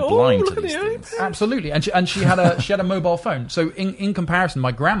going in blind to these things. Absolutely, and she had a mobile phone. So in comparison,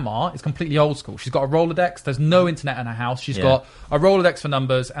 my grandma is completely old school. She's got a Rolodex. There's no internet in her house. She's got a Rolodex for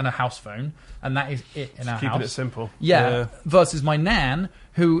numbers and a house phone, and that is it in her house. Keeping it simple. Yeah. Versus my nan,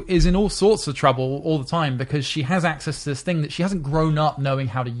 who is in all sorts of trouble all the time because she has access to this thing that she hasn't grown up knowing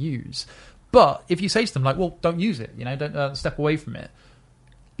how to use. But if you say to them, like, well, don't use it, don't step away from it.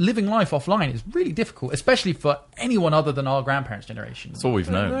 Living life offline is really difficult, especially for anyone other than our grandparents' generation. That's all we've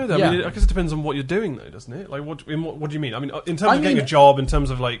known. I mean, I guess it depends on what you're doing, though, doesn't it? Like, what do you mean? I mean, in terms of getting a job, in terms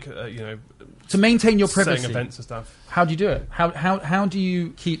of, to maintain your privacy, setting events and stuff. How do you do it? How do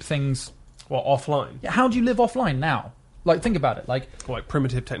you keep things... Well, offline? Yeah, how do you live offline now? Like, think about it. Like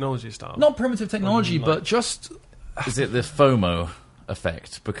primitive technology style? Not primitive technology, but just... Is it the FOMO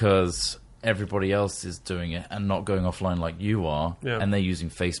effect? Because... everybody else is doing it and not going offline like you are, and they're using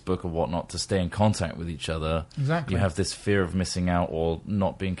Facebook or whatnot to stay in contact with each other. Exactly. You have this fear of missing out or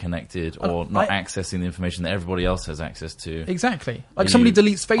not being connected or not accessing the information that everybody else has access to. Exactly. Like somebody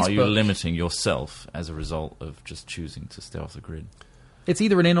deletes Facebook. Are you limiting yourself as a result of just choosing to stay off the grid? It's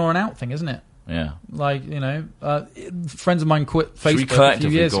either an in or an out thing, isn't it? Yeah. Like, friends of mine quit Facebook Should we collectively a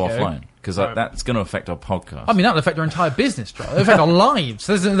few years go ago. offline? Because that's going to affect our podcast. I mean, that'll affect our entire business, Joe. It'll affect our lives.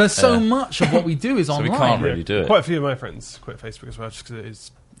 There's so much of what we do is online. So we can't really do it. Quite a few of my friends quit Facebook as well, just because it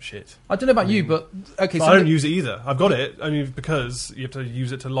is shit. I don't know about you, but... okay. But I don't use it either. I've got it only because you have to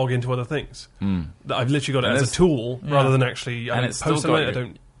use it to log into other things. I've literally got it as a tool rather than actually... And it's still got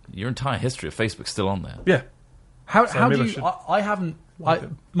your entire history of Facebook's still on there. Yeah. How do you... I haven't...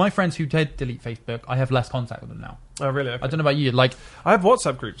 my friends who did delete Facebook, I have less contact with them now. Oh, really? Okay. I don't know about you. Like, I have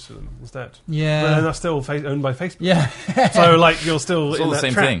WhatsApp groups for them instead. Yeah. But then they're still owned by Facebook. Yeah. So, you're still it's in all the that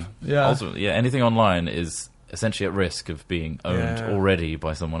same trap. thing. Yeah. Ultimately, anything online is essentially at risk of being owned already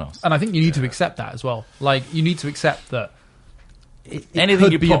by someone else. And I think you need to accept that as well. Like, you need to accept that anything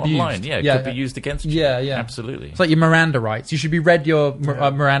could you be put abused. online, could be used against you. Yeah, yeah. Absolutely. It's like your Miranda rights. You should be read your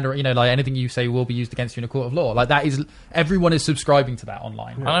Miranda, anything you say will be used against you in a court of law. Like, that is... everyone is subscribing to that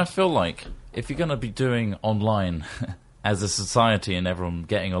online. And I feel like if you're going to be doing online as a society and everyone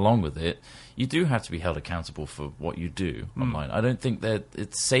getting along with it, you do have to be held accountable for what you do online. I don't think that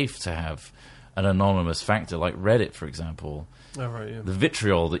it's safe to have an anonymous factor like Reddit, for example. Oh, right, yeah. The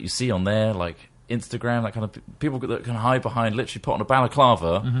vitriol that you see on there, like Instagram, that kind of people that can hide behind, literally put on a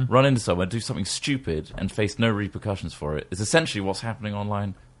balaclava, run into someone, do something stupid, and face no repercussions for it. It's essentially what's happening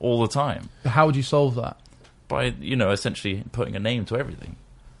online all the time. How would you solve that? By, essentially putting a name to everything.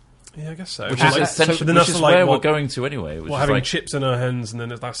 Yeah, I guess so. Which is essentially where we're going to anyway. Well, having chips in our hands, and then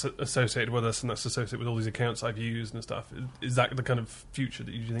that's associated with us, and that's associated with all these accounts I've used and stuff. Is that the kind of future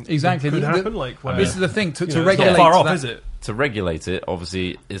that you think could happen? This is the thing to regulate. It's not far off, is it? To regulate it,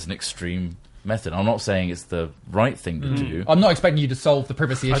 obviously, is an extreme method. I'm not saying it's the right thing to do. I'm not expecting you to solve the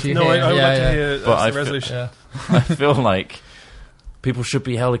privacy issue here. I would like to hear the resolution. I feel like people should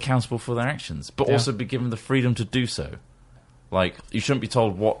be held accountable for their actions, but also be given the freedom to do so. Like, you shouldn't be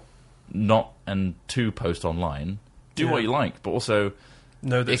told what not and to post online. Do what you like, but also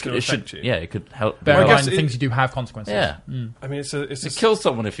no, that's going to affect you. Yeah, it could help. Bear in mind the things you do have consequences. Yeah, I mean, it's kill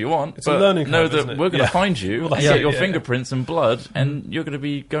someone if you want. It's a learning curve. Know that we're going to find you, get your fingerprints and blood, and you're going to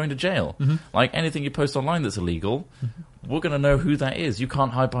be going to jail. Like anything you post online that's illegal, we're going to know who that is. You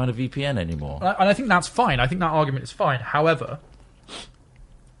can't hide behind a VPN anymore. And I think that's fine. I think that argument is fine. However,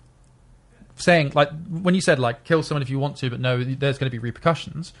 saying, like, when you said, like, kill someone if you want to, but no, there's going to be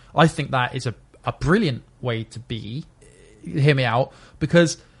repercussions, I think that is a brilliant way to be. Hear me out,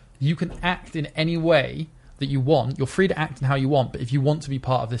 because you can act in any way that you want. You're free to act in how you want, but if you want to be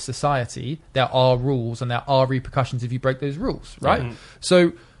part of this society, there are rules and there are repercussions if you break those rules, right?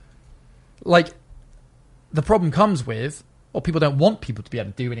 So, like, the problem comes with, well, people don't want people to be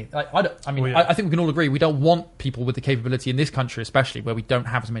able to do anything. Like, I think we can all agree we don't want people with the capability in this country, especially where we don't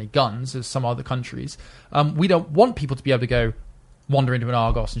have as many guns as some other countries. We don't want people to be able to go wander into an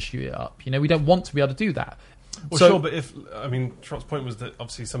Argos and shoot it up. You know, we don't want to be able to do that. Well, sure, but Trump's point was that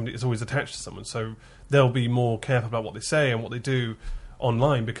obviously somebody is always attached to someone, so they'll be more careful about what they say and what they do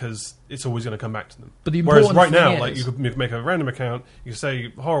online because it's always going to come back to them. But whereas right now, like, you could make a random account, you can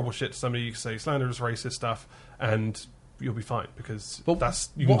say horrible shit to somebody, you can say slanderous, racist stuff, and you'll be fine because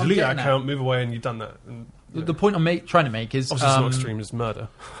you can delete that account, move away, and you've done that. And, the point I'm trying to make is obviously it's not extreme as murder,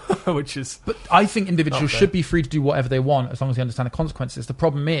 which is. But I think individuals should be free to do whatever they want as long as they understand the consequences. The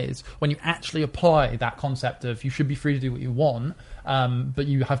problem is when you actually apply that concept of you should be free to do what you want, but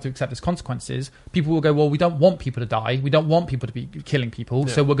you have to accept its consequences. People will go, well, we don't want people to die, we don't want people to be killing people,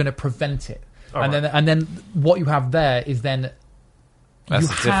 so we're going to prevent it. And then what you have there is then. You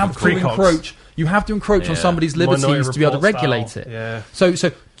have to encroach on somebody's liberties to be able to regulate it. Yeah. So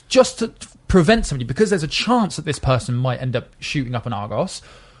just to prevent somebody, because there's a chance that this person might end up shooting up an Argos,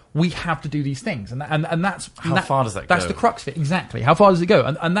 we have to do these things, and that's how far does that go? That's the crux of it. Exactly. How far does it go?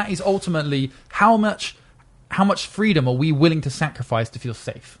 And that is ultimately how much freedom are we willing to sacrifice to feel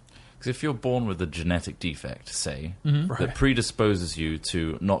safe? Because if you're born with a genetic defect, say, that predisposes you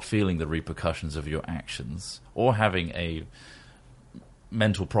to not feeling the repercussions of your actions or having a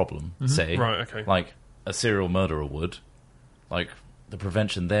mental problem, say, like a serial murderer would, like, the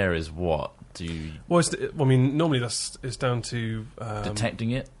prevention there is what? Normally it's down to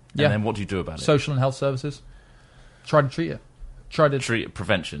detecting it, and then what do you do about it? Social and health services. Try to treat it. Treat it,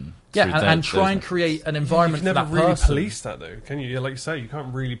 prevention. Yeah, and try and create an environment for that person. You can never really police that, though, can you? Like you say, you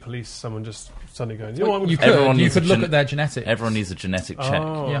can't really police someone just suddenly going, you could look at their genetics. Everyone needs a genetic check.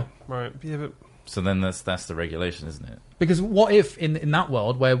 Oh, right. Yeah, but... So then that's the regulation, isn't it? Because what if in that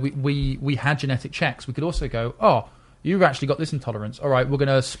world where we had genetic checks, we could also go, oh, you've actually got this intolerance. All right, we're going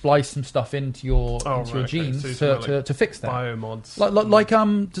to splice some stuff into your genes to fix that. Biomods.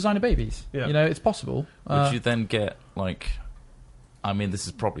 Like designer babies. Yeah. You know, it's possible. Would you then get, like... I mean, this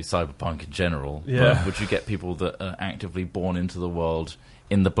is probably cyberpunk in general, but would you get people that are actively born into the world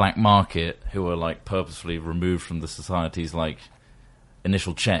in the black market who are, like, purposefully removed from the society's, like...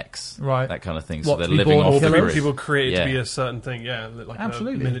 initial checks, right? That kind of thing. So they're living off the grid. People created to be a certain thing, like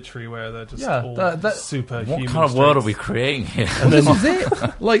absolutely. A military where they're just all superhuman. What kind of world are we creating here? And this is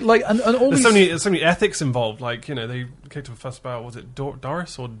it. Like, and all there's so many ethics involved. Like, you know, they kicked up a fuss about, was it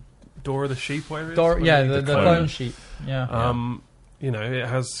Doris or Dora the sheep? Whatever it is? The clone sheep. Yeah. You know, it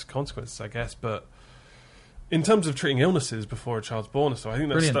has consequences, I guess, but. In terms of treating illnesses before a child's born, so I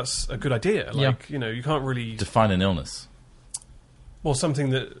think that's a good idea. Like, you know, you can't really define an illness. Well, something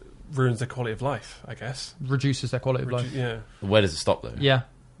that ruins their quality of life, I guess. Reduces their quality of life. Yeah. Where does it stop, though? Yeah.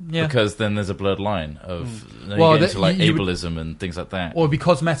 Because then there's a blurred line of you get into like ableism and things like that. Or it'd be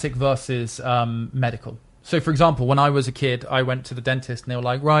cosmetic versus medical. So, for example, when I was a kid, I went to the dentist and they were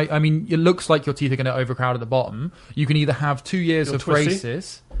like, right, I mean, it looks like your teeth are going to overcrowd at the bottom. You can either have 2 years of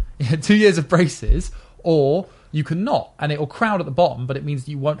braces, 2 years of braces, or you cannot, and it'll crowd at the bottom, but it means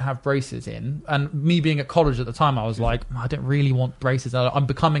you won't have braces in. And me being at college at the time, I was like, I don't really want braces. I'm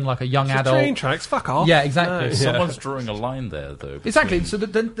becoming like a young adult. Train tracks, fuck off. Yeah, exactly. Someone's drawing a line there, though. Exactly. So the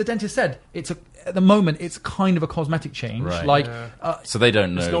dentist said at the moment it's kind of a cosmetic change. Right. Like, so they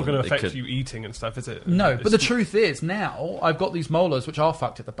don't know. It's not going to affect you eating and stuff, is it? No, but the truth is now I've got these molars which are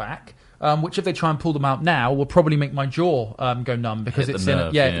fucked at the back. Which, if they try and pull them out now, will probably make my jaw go numb because it's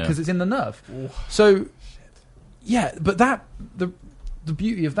because it's in the nerve. Ooh. So, but the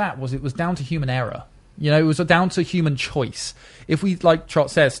beauty of that was it was down to human error. It was down to human choice. If we, like Trott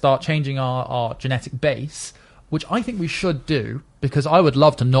says, start changing our genetic base, which I think we should do, because I would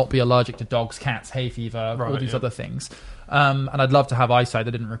love to not be allergic to dogs, cats, hay fever, all these other things, and I'd love to have eyesight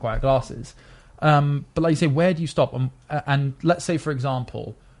that didn't require glasses. But like you say, where do you stop? And let's say, for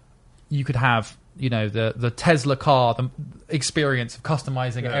example, you could have, the Tesla car, the experience of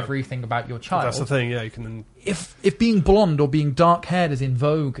customizing everything about your child. That's the thing, you can. If being blonde or being dark haired is in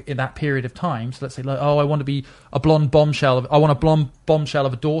vogue in that period of time, so let's say, I want to be a blonde bombshell. I want a blonde bombshell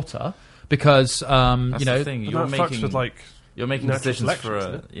of a daughter because that's the thing. You're making decisions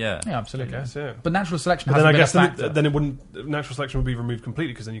for yeah, absolutely. I guess, But natural selection. But then I guess then it wouldn't. Natural selection would be removed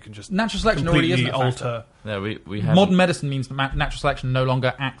completely because then you can just natural selection already isn't alter. Yeah, we have modern medicine means that natural selection no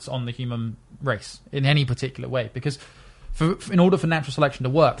longer acts on the human race in any particular way because in order for natural selection to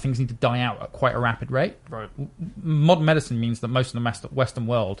work, things need to die out at quite a rapid rate. Right. Modern medicine means that most of the Western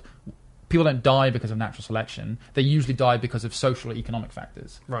world, people don't die because of natural selection. They usually die because of social or economic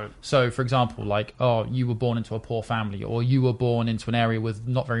factors. Right. So, for example, like, you were born into a poor family, or you were born into an area with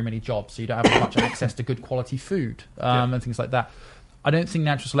not very many jobs, so you don't have much access to good quality food, and things like that. I don't think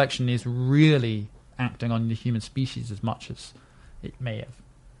natural selection is really acting on the human species as much as it may have.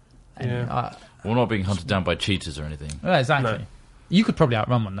 And, we're not being hunted down by cheetahs or anything. Yeah, exactly. No. You could probably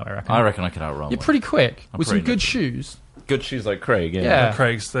outrun one, though, I reckon. I reckon I could outrun one. You're pretty quick, with some good shoes. Good shoes like Craig, yeah.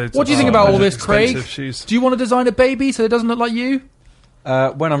 Craig's. What do you think about all this, Craig? Shoes. Do you want to design a baby so it doesn't look like you?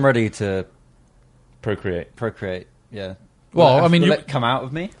 When I'm ready to procreate, yeah. Well, will it come out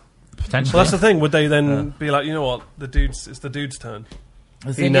of me? Potentially. Well, that's the thing. Would they then be like, you know what, it's the dude's turn.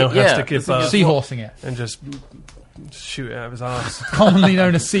 He now has to give seahorsing it and just shoot it out of his ass. Commonly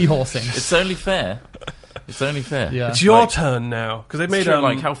known as seahorsing. It's only fair. Yeah. It's your turn now because they made it.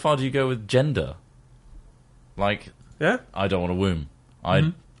 Like, how far do you go with gender? Like, I don't want a womb.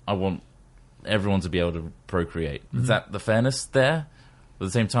 I want everyone to be able to procreate. Is that the fairness there? But at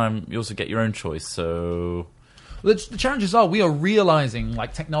the same time, you also get your own choice. So the challenges are we are realizing,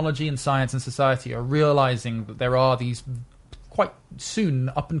 like technology and science and society are realizing that there are these quite soon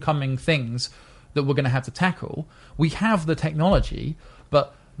up and coming things that we're going to have to tackle. We have the technology,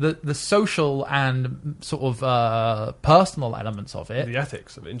 but the social and sort of personal elements of it, the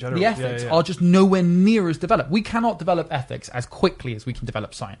ethics of it in general, the ethics are just nowhere near as developed. We cannot develop ethics as quickly as we can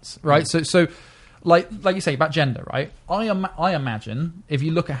develop science, right? So like you say about gender, right? I imagine if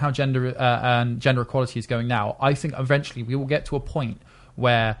you look at how gender and gender equality is going now, I think eventually we will get to a point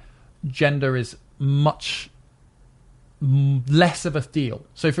where gender is much less of a deal.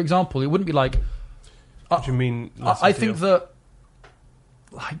 So, for example, it wouldn't be like. What do you mean? I think that.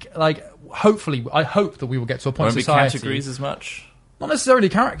 Like, hopefully, I hope that we will get to a point in society. Won't be categories as much? Not necessarily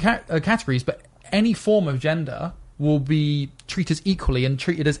categories, but any form of gender will be treated equally and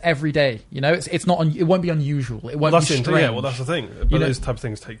treated as every day. It's not. It won't be unusual. It won't be strange. That's the thing. But those type of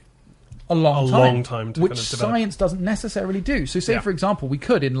things take a long time to which kind of develop. Science doesn't necessarily do. So, say for example, we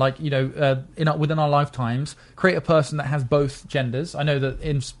could within our lifetimes create a person that has both genders. I know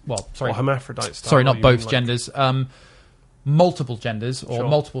that or hermaphrodites. Sorry, not both genders. Multiple genders or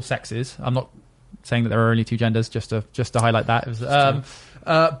multiple sexes. I'm not saying that there are only two genders. Just to highlight that.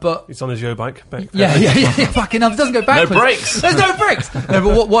 But it's on his yo bike. Yeah. Fucking hell, it doesn't go backwards. No brakes. There's no brakes. No,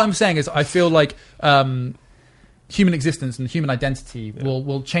 but what I'm saying is, I feel like human existence and human identity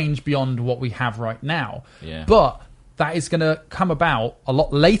will change beyond what we have right now. Yeah. But that is going to come about a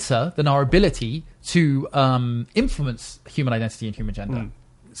lot later than our ability to influence human identity and human gender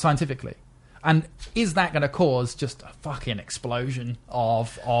scientifically. And is that going to cause just a fucking explosion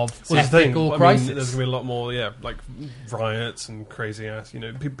of ethical crisis? There's going to be a lot more, like riots and crazy ass.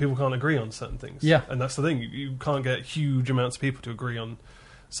 People can't agree on certain things. Yeah, and that's the thing. You can't get huge amounts of people to agree on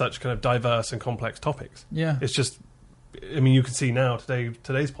such kind of diverse and complex topics. Yeah, it's just. You can see now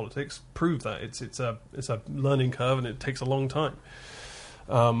today's politics prove that it's a learning curve and it takes a long time.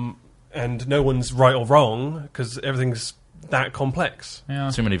 And no one's right or wrong because everything's that complex.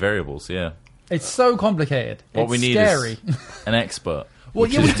 Yeah, too many variables. Yeah. It's so complicated. What we need scary. is an expert. Well,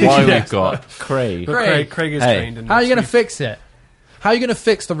 which is why we've got Craig. Craig is trained. How are you going to fix it? How are you going to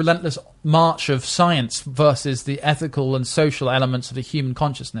fix the relentless march of science versus the ethical and social elements of the human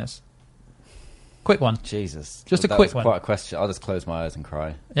consciousness? Quick one. Jesus. Just a that quick was one. Quite a question. I'll just close my eyes and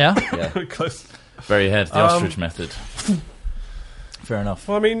cry. Yeah? Yeah. Close. Very ahead. The ostrich method. Fair enough.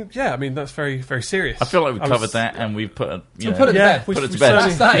 Well, I mean, that's very, very serious. I feel like we covered that, and we've put it. We put it to bed. Put it to bed.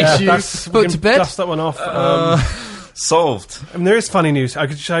 That's that issue. Put it to bed. Dust that one off. Solved. I mean, there is funny news.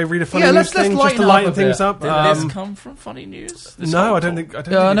 Should I read a funny Yeah, news let's thing lighten just to up lighten a things bit. up? Did this come from funny news? This No, whole I don't talk? think. I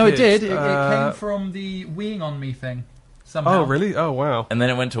don't No, think it did. It Uh, came from the weeing on me thing. Somehow. Oh, really? Oh, wow. And then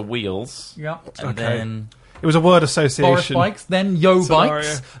it went to wheels. Yeah. And Okay. then It was a word Boris association. bikes, then yo Scenario.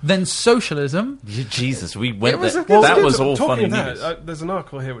 bikes, then socialism. Jesus, we went It was there. a- That good. was all Talking funny of that, news. there's an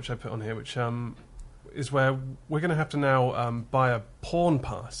article here which I put on here, which is where we're going to have to now buy a porn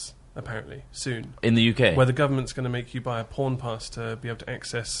pass, apparently, soon. In the UK. Where the government's going to make you buy a porn pass to be able to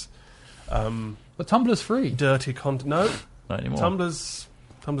access But Tumblr's free. dirty content. No, Not anymore. Tumblr's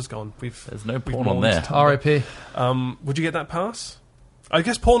gone. There's no we've porn on launched there. Tumblr. R.I.P. Would you get that pass? I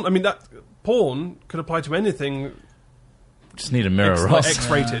guess porn. I mean, that porn could apply to anything. Just need a mirror, Like Ross.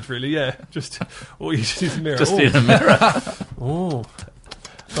 X-rated, really. Yeah, just or you just need a mirror. Just Ooh. need a mirror. Oh,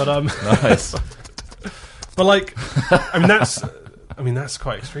 but Nice. but like, I mean that's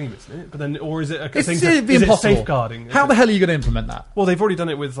quite extreme, isn't it? But then, or is it a It's thing? it'd be Is it impossible. safeguarding? Is How it- the hell are you going to implement that? Well, they've already done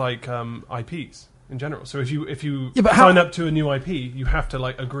it with like IPs in general. So if you Yeah, but how- sign up to a new IP, you have to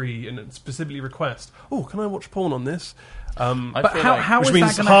like agree and specifically request. Oh, can I watch porn on this? I But feel how, like- how Which is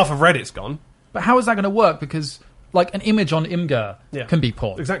means that going half of Reddit's gone. But how is that going to work? Because like an image on Imgur Yeah. can be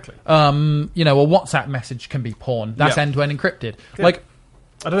porn. Exactly. A WhatsApp message can be porn. That's Yeah. end-to-end encrypted. Yeah. Like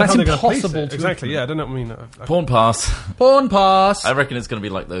I don't know that's how they're going to police impossible it. to Exactly. Yeah, I don't know. I mean, Porn pass. porn pass. I reckon it's going to be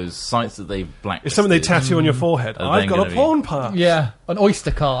like those sites that they've blacklisted. it's something they tattoo on your forehead. Are I've they got gonna a be- porn pass. Yeah, an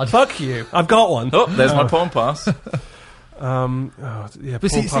Oyster card. Fuck you. I've got one. Oh, there's my porn pass. Yeah,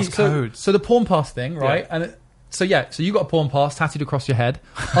 But porn pass codes. so the porn pass thing, right? Yeah. And so you got a porn pass tattooed across your head.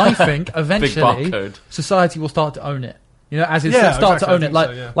 I think eventually barcode. society will start to own it. You know, as it Yeah, start exactly, to own I it, think like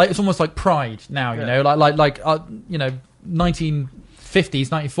so, yeah. like it's almost like pride now. You Yeah. know, like 1950s,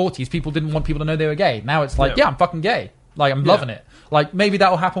 1940s, people didn't want people to know they were gay. Now it's like, Yeah. yeah, I'm fucking gay. Like I'm loving it. Like maybe that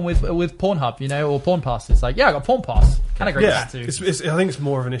will happen with Pornhub, you know, or porn passes. Like, yeah, I got a porn pass. Kind of great Yeah, tattoo. I think it's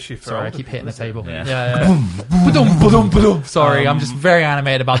more of an issue for. Sorry, I older keep hitting the people, table. Yeah. Yeah. Ba-dum, ba-dum, ba-dum. Sorry, I'm just very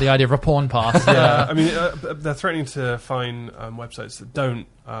animated about the idea of a porn pass. Yeah, I mean, they're threatening to fine websites that don't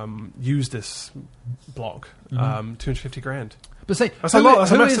use this block $250,000. But say, That's a lot,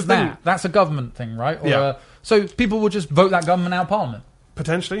 that's a who massive is that? thing. That's a government thing, right? Or, Yeah. So people will just vote that government out of Parliament.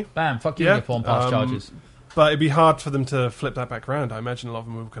 Potentially, Bam, fuck you Yeah, and your porn pass charges. but it'd be hard for them to flip that back around. I imagine a lot of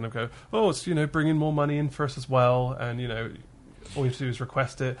them would kind of go, "Oh, it's bringing more money in for us as well," and all you have to do is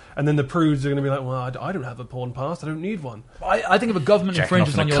request it, and then the prudes are going to be like, "Well, I don't have a porn pass. I don't need one." I think if a government Jacking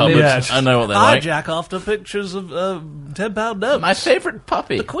infringes off on in a your cupboard. liberty, Yeah. I know what they're I like. jack off to pictures of £10 notes. My favourite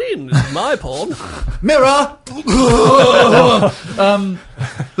puppy. The Queen is my porn. mirror.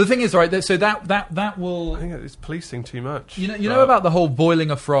 The thing is, right? So that will. I think it's policing too much. You know about the whole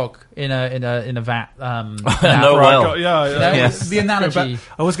boiling a frog in a vat. No, Right, well. yeah. You know, Yes. the analogy. I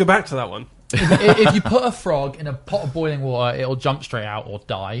always go back to that one. If you put a frog in a pot of boiling water, it'll jump straight out or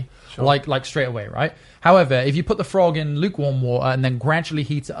die, like straight away, right? However, if you put the frog in lukewarm water and then gradually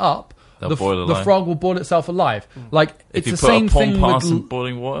heat it up, They'll boil the alive. frog will boil itself alive. Like If it's you the put same a porn thing pass with in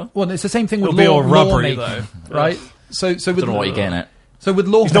boiling water, well, it's the same thing with It'll be all rubbery, lawmaking, right? So with I don't know what you're getting at. So with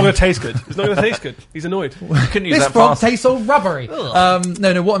law, He's not going to taste good. He's not going to taste good. He's annoyed. You couldn't use this that frog pass. tastes all rubbery.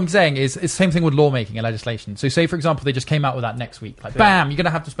 No. What I'm saying is, it's the same thing with lawmaking and legislation. So, say for example, they just came out with that next week. Like, bam, you're going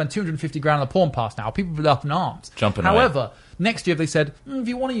to have to spend $250,000 on a porn pass now. People will be up in arms. Jumping away. However, next year if they said, if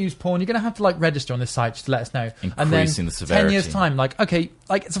you want to use porn, you're going to have to like register on this site just to let us know. And then Increasing the 10 severity. years time, like okay,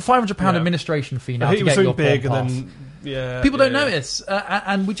 like it's a £500 Yeah. administration fee now I to think it was get your something big, porn and pass. then People don't yeah. notice,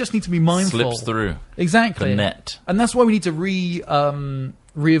 and we just need to be mindful. Slips through Exactly. the net. And that's why we need to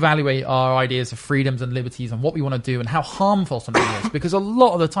reevaluate our ideas of freedoms and liberties and what we want to do and how harmful something is. Because a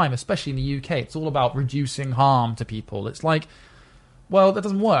lot of the time, especially in the UK, it's all about reducing harm to people. It's like, well, that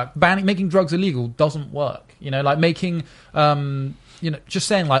doesn't work. Making drugs illegal doesn't work. Like making, just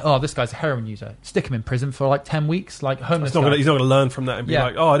saying like, oh, this guy's a heroin user. Stick him in prison for like 10 weeks, like homeless guy. He's not going to learn from that and be Yeah.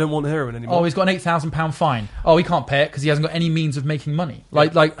 like, "Oh, I don't want heroin anymore." Oh, he's got an £8,000 fine. Oh, he can't pay it because he hasn't got any means of making money.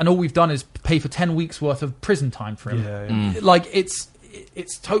 And all we've done is pay for 10 weeks worth of prison time for him. Yeah. Like it's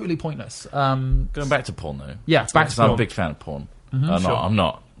totally pointless. Going back to porn though. Yeah, back to I'm porn. a big fan of porn. Sure. I'm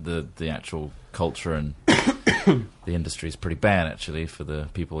not. The actual culture and the industry is pretty bad actually for the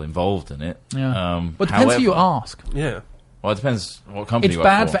people involved in it. Yeah. But it depends who you however- ask. Yeah. Well, it depends what company It's you work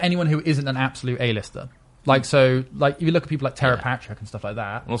bad for. for anyone who isn't an absolute A-lister. Like, so, like, if you look at people like Tara Patrick and stuff like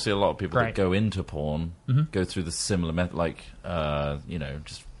that. And also, a lot of people that go into porn go through the similar method, like,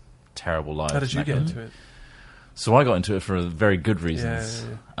 just terrible lives. How did you get into it? So I got into it for very good reasons.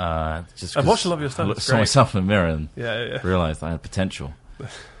 Just I've watched a lot of your stuff. I saw myself in the mirror and Yeah. realised I had potential.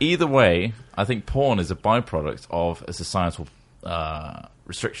 Either way, I think porn is a byproduct of a societal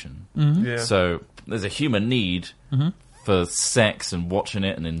restriction. Yeah. So there's a human need for sex and watching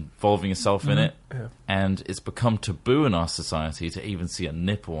it and involving yourself in it. Yeah. And it's become taboo in our society to even see a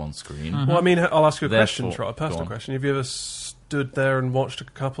nipple on screen. Well, I mean, I'll ask you a question, Therefore, Trot, a personal question. Have you ever stood there and watched a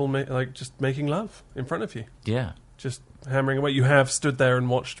couple just making love in front of you? Yeah. Just hammering away? You have stood there and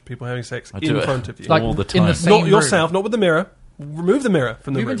watched people having sex do in it front of you? Like, all the in time. the same Not room. yourself, not with the mirror. Remove the mirror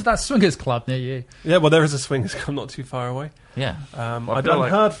from the We've room. been to that swingers club near you. Yeah, well, there is a swingers club not too far away. Yeah. I feel haven't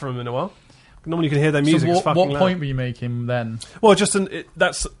like- heard from them in a while. Normally you can hear their music. So It's fucking what loud. point were you making then? Well, just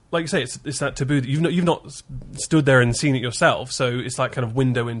that's like you say, it's that taboo that you've not stood there and seen it yourself. So it's like kind of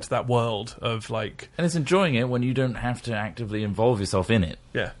window into that world of like. And it's enjoying it when you don't have to actively involve yourself in it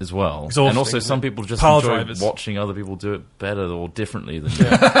Yeah. as well. Exhausting, and also isn't some it? people just Pile enjoy drivers. watching other people do it better or differently than you.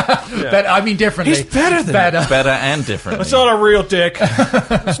 Better, I mean, differently. He's better than better. Better and differently. That's not a real dick.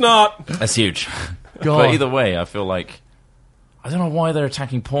 It's not. That's huge. God. But either way, I feel like I don't know why they're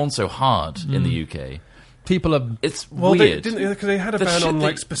attacking porn so hard in the UK. People are. It's Well, weird. because they had a The ban shit on they-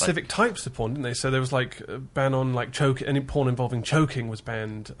 like specific types of porn, didn't they? So there was like a ban on like choke. Any porn involving choking was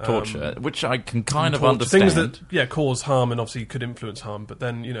banned. Torture, which I can kind of torture. understand. Things that cause harm and obviously could influence harm. But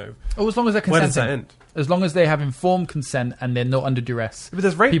then Oh, as long as they're where does that consenting. end? As long as they have informed consent and they're not under duress. But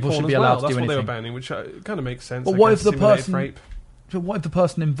there's rape People porn should be as allowed well. to That's do what they were anything. banning, which kind of makes sense. But I what guess, if the simulated person- rape? So what if the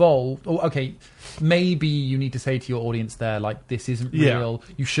person involved? Oh, okay, maybe you need to say to your audience there, like, this isn't Yeah. real.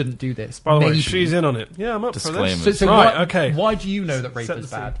 You shouldn't do this. By the way, Maybe. she's in on it. Yeah, I'm up Disclaimer. for this. So right, why, okay. Why do you know that rape Set is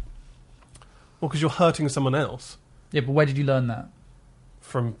the bad? scene. Well, because you're hurting someone else Yeah, but where did you learn that?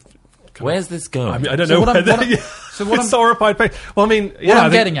 from. Where's this going? I mean, I don't So know. what I'm- whether- what I'm- so what it's I'm- so horrified face. Well, I mean, What yeah, I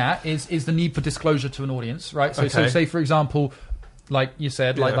I'm think- getting at is the need for disclosure to an audience, right? So, Okay. say for example, like you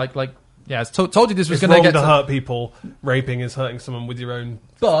said, Yeah. I told you this was It's going to wrong get to hurt people. Raping is hurting someone with your own.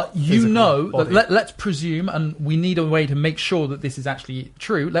 But you physical know body. that let's presume, and we need a way to make sure that this is actually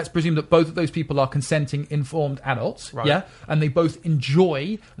true. Let's presume that both of those people are consenting, informed adults, Right. yeah, and they both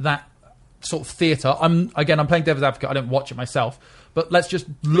enjoy that sort of theatre. I'm playing devil's advocate. I don't watch it myself, but let's just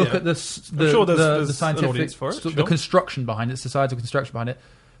look Yeah. at the sure there's the an scientific, audience for it, the sure. construction behind it, societal construction behind it.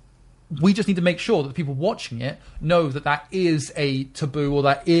 We just need to make sure that the people watching it know that that is a taboo or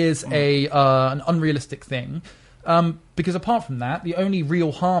that is an unrealistic thing. Because apart from that, the only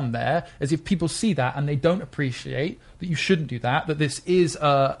real harm there is if people see that and they don't appreciate that you shouldn't do that, that this is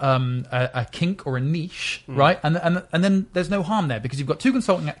a kink or a niche, right? And then there's no harm there because you've got two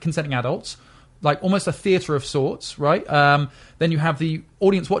consenting adults, like almost a theatre of sorts, right? Then you have the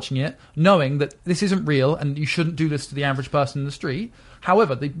audience watching it knowing that this isn't real and you shouldn't do this to the average person in the street.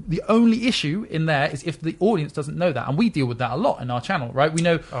 However, the only issue in there is if the audience doesn't know that, and we deal with that a lot in our channel, right? We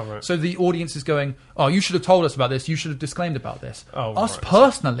know, right. so the audience is going, oh, you should have told us about this, you should have disclaimed about this. Us right.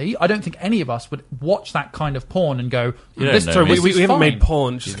 personally, I don't think any of us would watch that kind of porn and go, You don't this, know Sorry, me. this we is haven't fine. made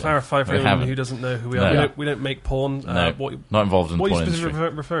porn. Just to Yeah. clarify for We anyone haven't. who doesn't know who we No. are. We don't make porn. No, not involved in the what are porn you specifically industry.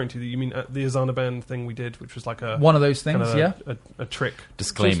 referring to? You mean the Azana Band thing we did, which was like a One of those kind things, of yeah. a trick.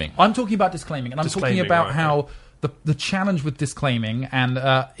 Disclaiming. I'm talking about disclaiming, and I'm talking Disclaiming, about right, how the challenge with disclaiming and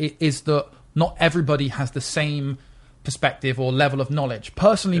it is that not everybody has the same perspective or level of knowledge.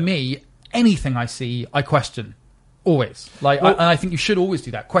 Personally, me, anything I see, I question. Always. And I think you should always do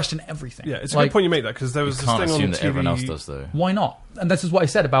that. Question everything. Yeah, it's a Like, good point you make that because there was You this can't thing on assume TV. that everyone else does, though. Why not? And this is what I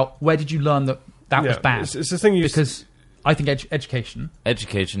said about where did you learn that was bad? It's the thing you Because I think education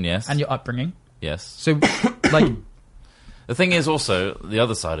Education, yes. and your upbringing. yes. So, like, The thing is also, the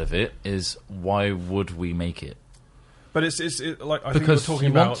other side of it is, why would we make it? But it's like I think Because you're talking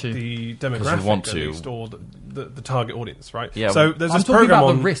you want about to. the Because demographic we want at to. least, or the target audience, right? Yeah, So there's I'm this talking program about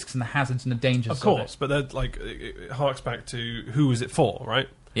on. the risks and the hazards and the dangers. Of course, but they're like it harks back to who is it for, right?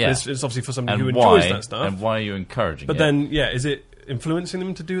 Yeah. It's obviously for somebody And who why? enjoys that stuff. And why are you encouraging But it? then, yeah, is it influencing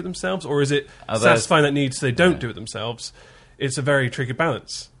them to do it themselves, or is it there's- satisfying that need so they don't do it themselves? It's a very tricky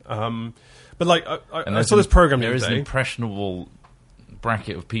balance. But like, And I there's saw this program the There other is an day. impressionable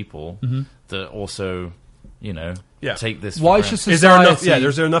bracket of people that also, Yeah. take this. for Why granted. should Is there enough? society- Yeah,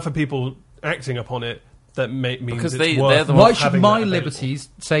 is there enough of people acting upon it that means Because it's they're worth the Why ones should having my that available? liberties,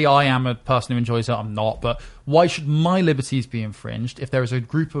 say I am a person who enjoys it, I'm not, but why should my liberties be infringed if there is a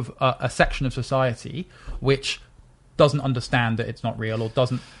group of, a section of society which doesn't understand that it's not real or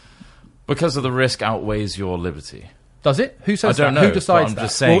doesn't... Because of the risk outweighs your liberty. Does it? Who says I don't that? know, Who decides but I'm that?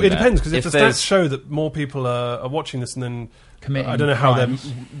 just saying Well, it that depends, because if the there's- stats show that more people are watching this and then Committing I don't know how crimes.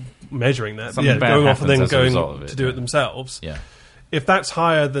 they're measuring that. Something bad going off and then happens as a going result of it, to do yeah. it themselves. Yeah. If that's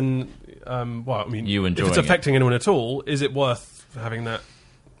higher than, well, I mean, You if enjoying it's it. affecting anyone at all, is it worth having that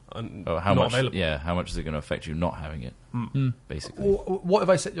How not much? available? Yeah, how much is it going to affect you not having it? Basically, What if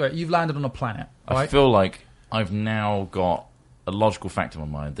I said, right, you've landed on a planet, I right? feel like I've now got a logical fact in my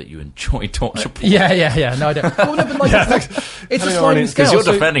mind that you enjoy torture porn. Yeah. No, I don't. Well, no, but like, it's a Hang on, sliding Arnie, scale. 'cause you're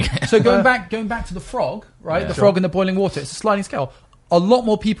so, defending it. So going back to the frog, right? Yeah. The Sure. frog in the boiling water. It's a sliding scale. A lot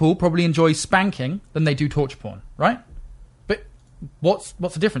more people probably enjoy spanking than they do torture porn, right? But what's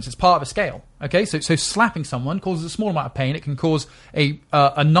the difference? It's part of a scale. Okay, so slapping someone causes a small amount of pain. It can cause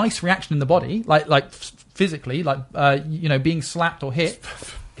a nice reaction in the body, like physically, being slapped or hit.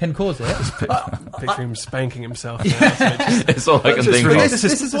 Can cause it. Picture him spanking himself. It's all I can think really- of. This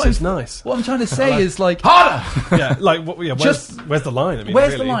is nice. What I'm trying to say is like, Yeah, like where's the line? I mean,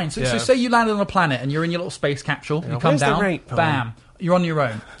 where's really? the line? So Yeah. say you landed on a planet and you're in your little space capsule. You come where's the down, rate, Paul? bam, you're on your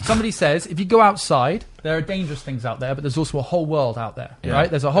own. Somebody says if you go outside, there are dangerous things out there, but there's also a whole world out there, Yeah. right?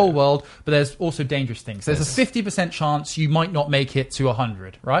 There's a whole world, but there's also dangerous things. There's a 50% chance you might not make it to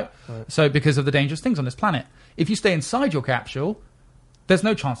 100, right? So because of the dangerous things on this planet, if you stay inside your capsule, there's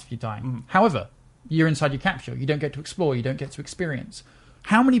no chance of you dying. However, you're inside your capsule. You don't get to explore. You don't get to experience.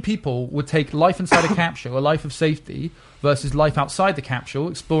 How many people would take life inside a capsule, a life of safety, versus life outside the capsule,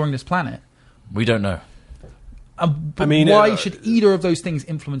 exploring this planet? We don't know. But I mean, why should either of those things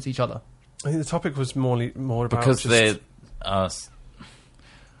influence each other? I think the topic was more about Because just,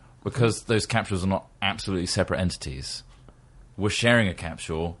 because those capsules are not absolutely separate entities. We're sharing a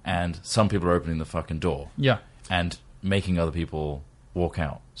capsule, and some people are opening the fucking door Yeah. and making other people walk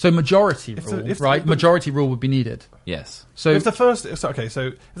out. So majority If rule, the- if- right? but- Majority rule would be needed. Yes. So if the first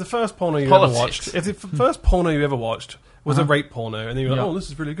porno you Politics. ever watched, if the first porno you ever watched was a rape porno, and then you're like, Yeah. oh, this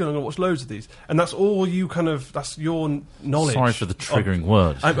is really good, I'm going to watch loads of these, and that's all you that's your knowledge. Sorry for the triggering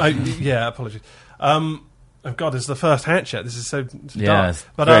word. Yeah, apologies. Oh God, this is the first Hatchet. This is so Yeah, dark. it's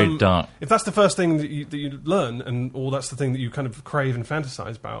But very dark. If that's the first thing that you learn, and or that's the thing that you kind of crave and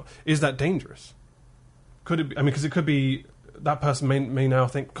fantasize about, is that dangerous? Could it be? I mean, because it could be that person may now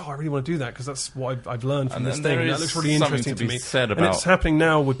think, God, I really want to do that because that's what I've learned from And this then thing. there That is looks really something interesting to to be me. said And about it's happening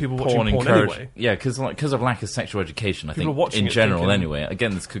now with people watching porn encourage- anyway. Yeah, because of lack of sexual education, I People are think, watching in it general thinking- anyway.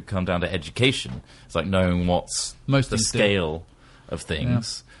 Again, this could come down to education. It's like knowing what's Most the things do. scale of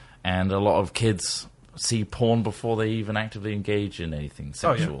things. And a lot of kids see porn before they even actively engage in anything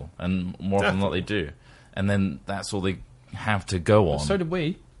Oh, yeah. sexual. And more often than not, they do. And then that's all they have to go on. So did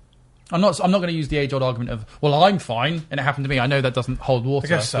we. I'm not going to use the age-old argument of, well, I'm fine, and it happened to me. I know that doesn't hold water. I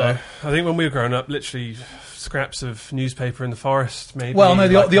guess so. but- I think when we were growing up, literally scraps of newspaper in the forest, maybe. Well, no,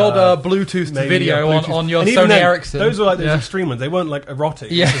 the like, old Bluetooth maybe, video Bluetooth. on your And even Sony then, Ericsson. Those were like those Yeah. extreme ones. They weren't like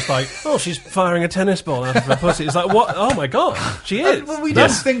erotic. Yeah. It's just like, oh, she's firing a tennis ball out of her pussy. It's like, what? Oh my God, she is. Well, we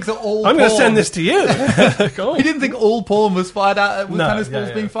Yes. didn't think that all I'm going to porn- send this to you. Go on. We didn't think all porn was fired out with No, tennis yeah, balls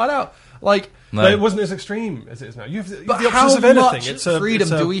yeah. being fired out. Like, No. But it wasn't as extreme as it is now. You have the but options how of anything. much It's freedom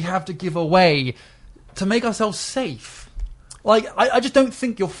do we have to give away to make ourselves safe? Like, I just don't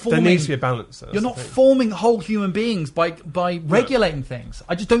think you're There forming. needs to be a balance. That's You're the not thing. forming whole human beings by regulating things.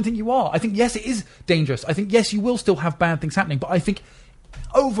 I just don't think you are. I think, yes, it is dangerous. I think, yes, you will still have bad things happening. But I think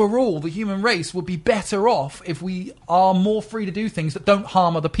overall, the human race would be better off if we are more free to do things that don't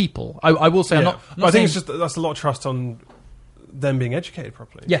harm other people. I will say, Yeah. I'm not But I think saying- it's just that's a lot of trust on them being educated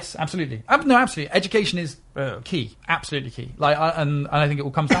properly. Yes, absolutely. No, absolutely. Education is Yeah. key. Absolutely key. And I think it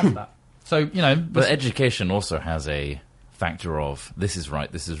will come down to that. So, But education also has a factor of this is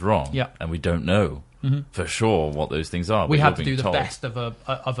right, this is wrong. Yeah. And we don't know for sure what those things are. we but have you're to being do the told. best of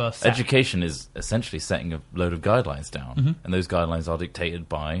a set. Education is essentially setting a load of guidelines down, and those guidelines are dictated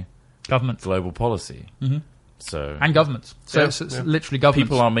by Governments global policy. So and governments. So Yeah, it's yeah. literally governments.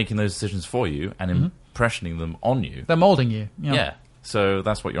 people are making those decisions for you and impressioning them on you. They're moulding you. Yeah. So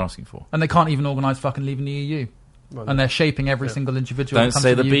that's what you're asking for. And they can't even organise fucking leaving the EU. Well, And they're shaping every single individual. Don't that comes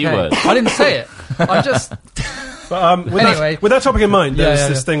say to the B UK. word. I didn't say it. I'm just. But with, Anyway. with that topic in mind, Yeah, there's yeah,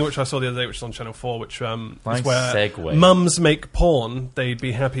 this yeah. thing which I saw the other day, which is on Channel 4, which Nice is where segue. mums make porn they'd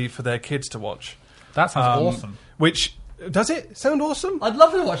be happy for their kids to watch. That sounds awesome. Which, does it sound awesome? I'd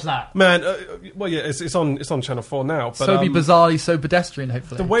love to watch that. Man, well, yeah, it's on Channel 4 now. But, So be bizarrely so pedestrian,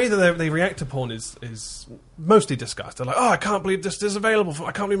 hopefully. the way that they react to porn is mostly disgust. They're like, "Oh, I can't believe this is available.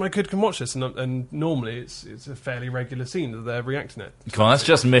 I can't believe my kid can watch this." And normally it's a fairly regular scene that they're reacting it. Come on, that's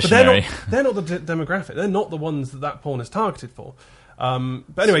just But missionary. they're not the demographic. They're not the ones that porn is targeted for.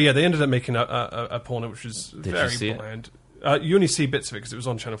 But anyway, yeah, they ended up making a porno which was you very see it? bland. You only see bits of it because it was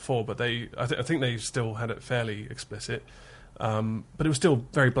on Channel 4, but I think they still had it fairly explicit. But it was still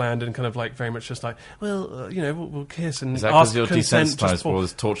very bland and kind of like very much just like, well, we'll kiss and Is that ask because you're consent desensitized just for all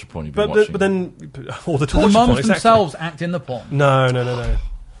this torture porn you've been watching? but then all the Do torture the porn, mums exactly. themselves act in the porn? No.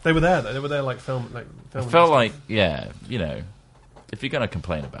 They were there though. They were there like film. I felt like, if you're going to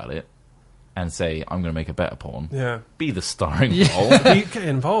complain about it and say, I'm going to make a better porn, be the starring role. Get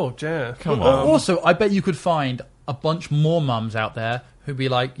involved, yeah. Come on. Also, I bet you could find a bunch more mums out there who'd be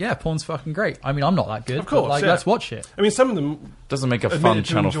like, yeah, porn's fucking great. I mean, I'm not that good, Of course, but let's watch it. I mean, some of them Doesn't make a fun admitted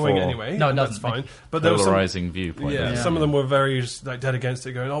to Channel enjoying 4 it anyway. No, it that's doesn't. fine. But there was some, polarizing viewpoint. yeah, Yeah. some of them were very like dead against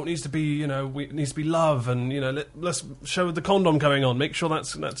it, going, "Oh, it needs to be, it needs to be love, and let's show the condom going on, make sure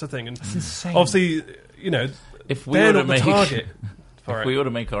that's a thing." And insane. obviously, If we they're were to not the make target for if it. we were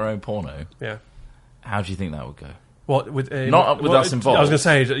to make our own porno, Yeah. how do you think that would go? What with Not with us involved. I was going to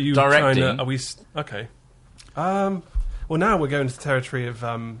say, are you Directing. trying to? Are we okay? Well, now we're going into the territory of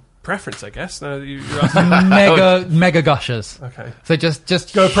preference, I guess. Now you're asking. mega gushers. Okay. So just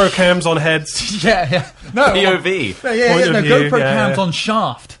GoPro cams on heads. yeah. No, POV. Point of view, GoPro yeah, cams yeah. on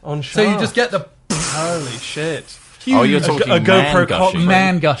shaft. On So you shaft. just get the Holy shit! Oh, you're talking a GoPro man cock gushing.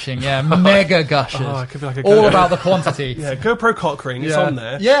 man gushing, yeah, mega gushers. Oh, it could be like a All Go- about the quantity. Yeah, GoPro cock ring. It's Yeah. on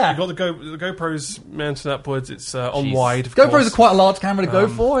there. Yeah. You've got the GoPro's mounted upwards. It's on Jeez. wide. Of GoPros course. are quite a large camera to go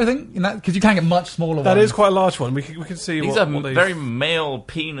for, I think, because you can get much smaller That ones. is quite a large one. We can see These what, are what they've- very male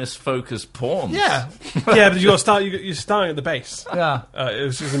penis focused porns. Yeah, yeah, but you got to start. You're starting at the base. yeah.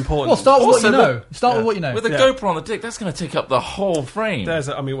 It's important. Well, start with what Also, you know. Start with what you know. With a Yeah. GoPro on the dick, that's going to take up the whole frame. There's.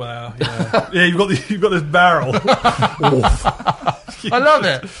 Yeah. Yeah, you've got this barrel. I love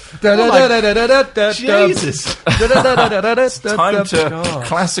it. Jesus. Time to God.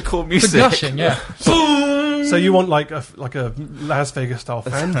 classical The music. gushing, yeah. So you want like a Las Vegas style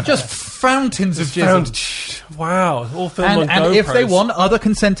fan? Just fountains of jism. Found, wow, all filmed on And GoPros. if they want, other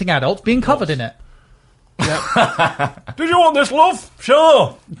consenting adults being covered in it. Did you want this, love?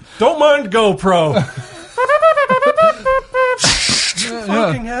 Sure. Don't mind GoPro.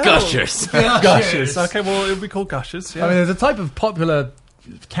 Fucking hell. Gushers. Gushers. Okay, well, it'll be called Gushers. Yeah. I mean, there's a type of popular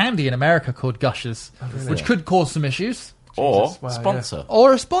candy in America called Gushers, which could cause some issues. Or wow, sponsor.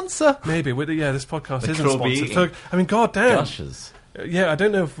 Or a sponsor. Maybe. This podcast It isn't could be. sponsored. So, I mean, god damn. Gushers. Yeah, I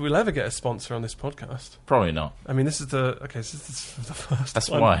don't know if we'll ever get a sponsor on this podcast. Probably not. I mean, this is the first. That's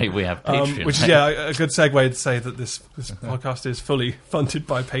one. why we have Patreon. Which is a good segue to say that this podcast is fully funded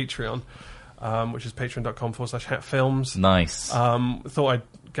by Patreon, which is patreon.com/hatfilms. Nice. Thought I'd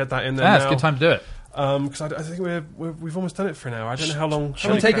get that in there. Yeah, now. it's a good time to do it. Because I think we've almost done it for an hour. I don't know how long.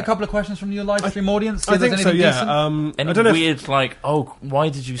 Shall we take a couple of questions from your live stream audience? See I if there's think so. anything Yeah. decent? Any I don't know. If, weird, why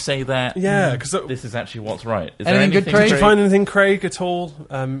did you say that? yeah, because This is actually what's right. Is Anything good, Craig? did you find anything, Craig, at all?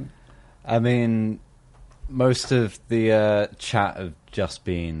 I mean, most of the chat have just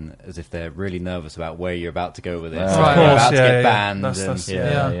been as if they're really nervous about where you're about to go with this. Right. Of You're course, about to yeah, get yeah. banned. That's-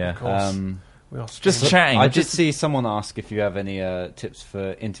 and, Yeah. Of course. We are Just chatting. I but did just- see someone ask if you have any tips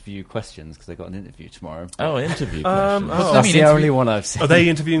for interview questions because they got an interview tomorrow. Oh, interview Um, questions. oh. That's That's the only one I've seen. Are they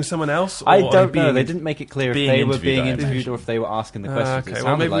interviewing someone else? Or I are don't know. being- They didn't make it clear if being they were interviewed, being I interviewed imagine. or if they were asking the questions. okay, It well,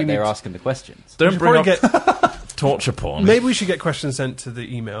 sounded maybe like we they need were to- asking the questions. Don't should bring probably up torture porn. Maybe we should get questions sent to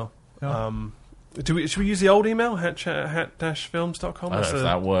the email. Should we use the old email hat-films.com? I don't know if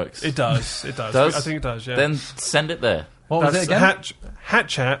that works. It does. It does. Does? I think it does. Yeah. Then send it there. What was it again?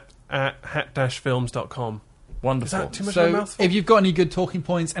 hatchat@hat-films.com. Is Wonderful. that too much of a So, mouthful? if you've got any good talking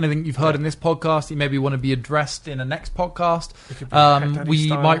points, anything you've heard in this podcast, you maybe want to be addressed in a next podcast, It could be Hat Daddy we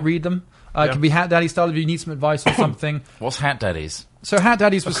style. might read them. It Yeah. can be Hat Daddy style if you need some advice on something. What's Hat Daddies? So Hat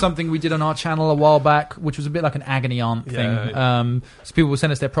Daddies was something we did on our channel a while back, which was a bit like an agony aunt Yeah. thing. So people would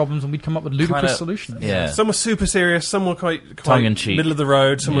send us their problems, and we'd come up with ludicrous Kinda- solutions. Yeah. Some were super serious, some were quite Tongue-in-cheek. middle of the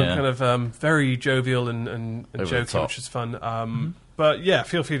road, some were Yeah. kind of very jovial and Over the jokey, top. which is fun. But yeah,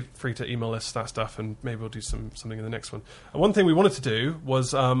 feel free to email us that stuff, and maybe we'll do something in the next one. One thing we wanted to do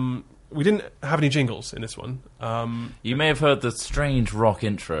was we didn't have any jingles in this one. You may have heard the strange rock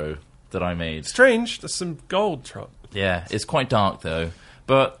intro that I made. Strange, there's some gold trot. Yeah, it's quite dark though.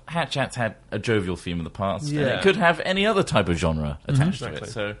 But Hat Chat's had a jovial theme in the past, and Yeah. it could have any other type of genre attached to Exactly.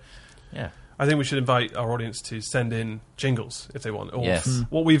 it. So, yeah. I think we should invite our audience to send in jingles if they want, or Yes.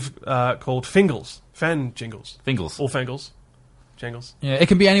 what we've called fingles, fan jingles, Fingles. or fangles, jingles. Yeah, it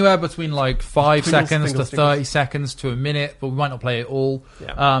can be anywhere between like 5 Tingles, seconds tingles, to 30 seconds to a minute, but we might not play it all.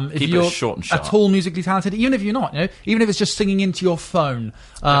 Yeah. If Keep it you're short and sharp. at all musically talented, even if you're not, even if it's just singing into your phone,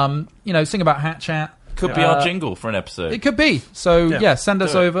 sing about Hat Chat. Could be our jingle for an episode. It could be. So Yeah, send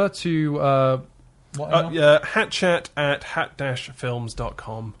us do it. over to what email?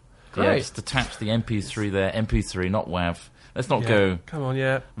 hatchat@hat-films.com. Yeah, Great. just attach the MP3 there. MP3, not WAV. Let's not go. Come on,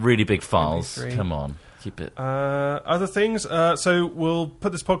 yeah. Really big files. MP3. Come on. Keep it. Other things. So we'll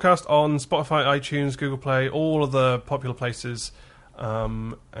put this podcast on Spotify, iTunes, Google Play, all of the popular places,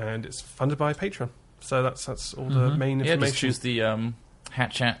 and it's funded by Patreon. So that's all the main information. Yeah, just choose the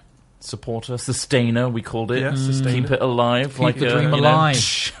Hat Chat supporter, sustainer, we called it. Yeah, sustainer. Keep it alive. Keep the dream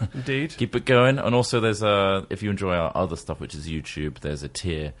alive. Indeed. Keep it going. And also there's if you enjoy our other stuff, which is YouTube, there's a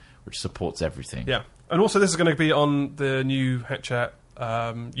tier which supports everything. Yeah. And also this is going to be on the new Hat Chat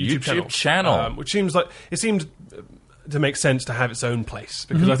YouTube channel. Which seemed to make sense to have its own place.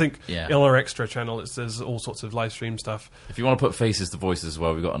 Because I think on our extra channel, there's all sorts of live stream stuff. If you want to put faces to voices as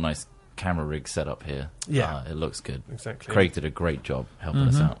well, we've got a nice camera rig set up here. Yeah. It looks good. Exactly. Craig did a great job helping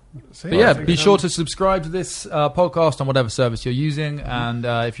us out. So, But yeah, be sure to subscribe to this podcast on whatever service you're using. And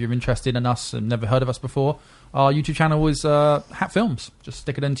if you're interested in us and never heard of us before, our YouTube channel is Hat Films. Just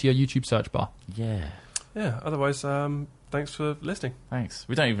stick it into your YouTube search bar. Yeah. Yeah, otherwise, thanks for listening. Thanks.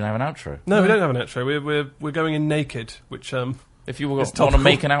 We don't even have an outro. No, we don't have an outro. We're going in naked, which... if you want to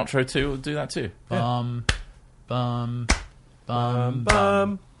make an outro too, we'll do that too. Bum, bum, bum,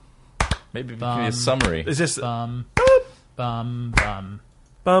 bum. Maybe give me a summary. Is this... bum, bum, bum.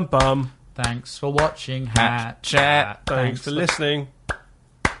 Bum, bum. Thanks for watching Hat Chat. Thanks for listening.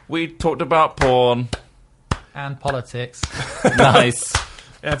 We talked about porn. And politics. Nice.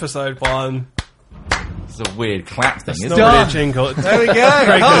 Episode 1. It's a weird clap thing, It's isn't not it? really a jingle. There we go.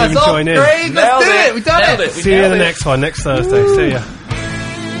 Craig didn't even join in. Craig, let's do it. We've done Nailed it. it. We See you in nailed the it. next one, next Thursday. See ya.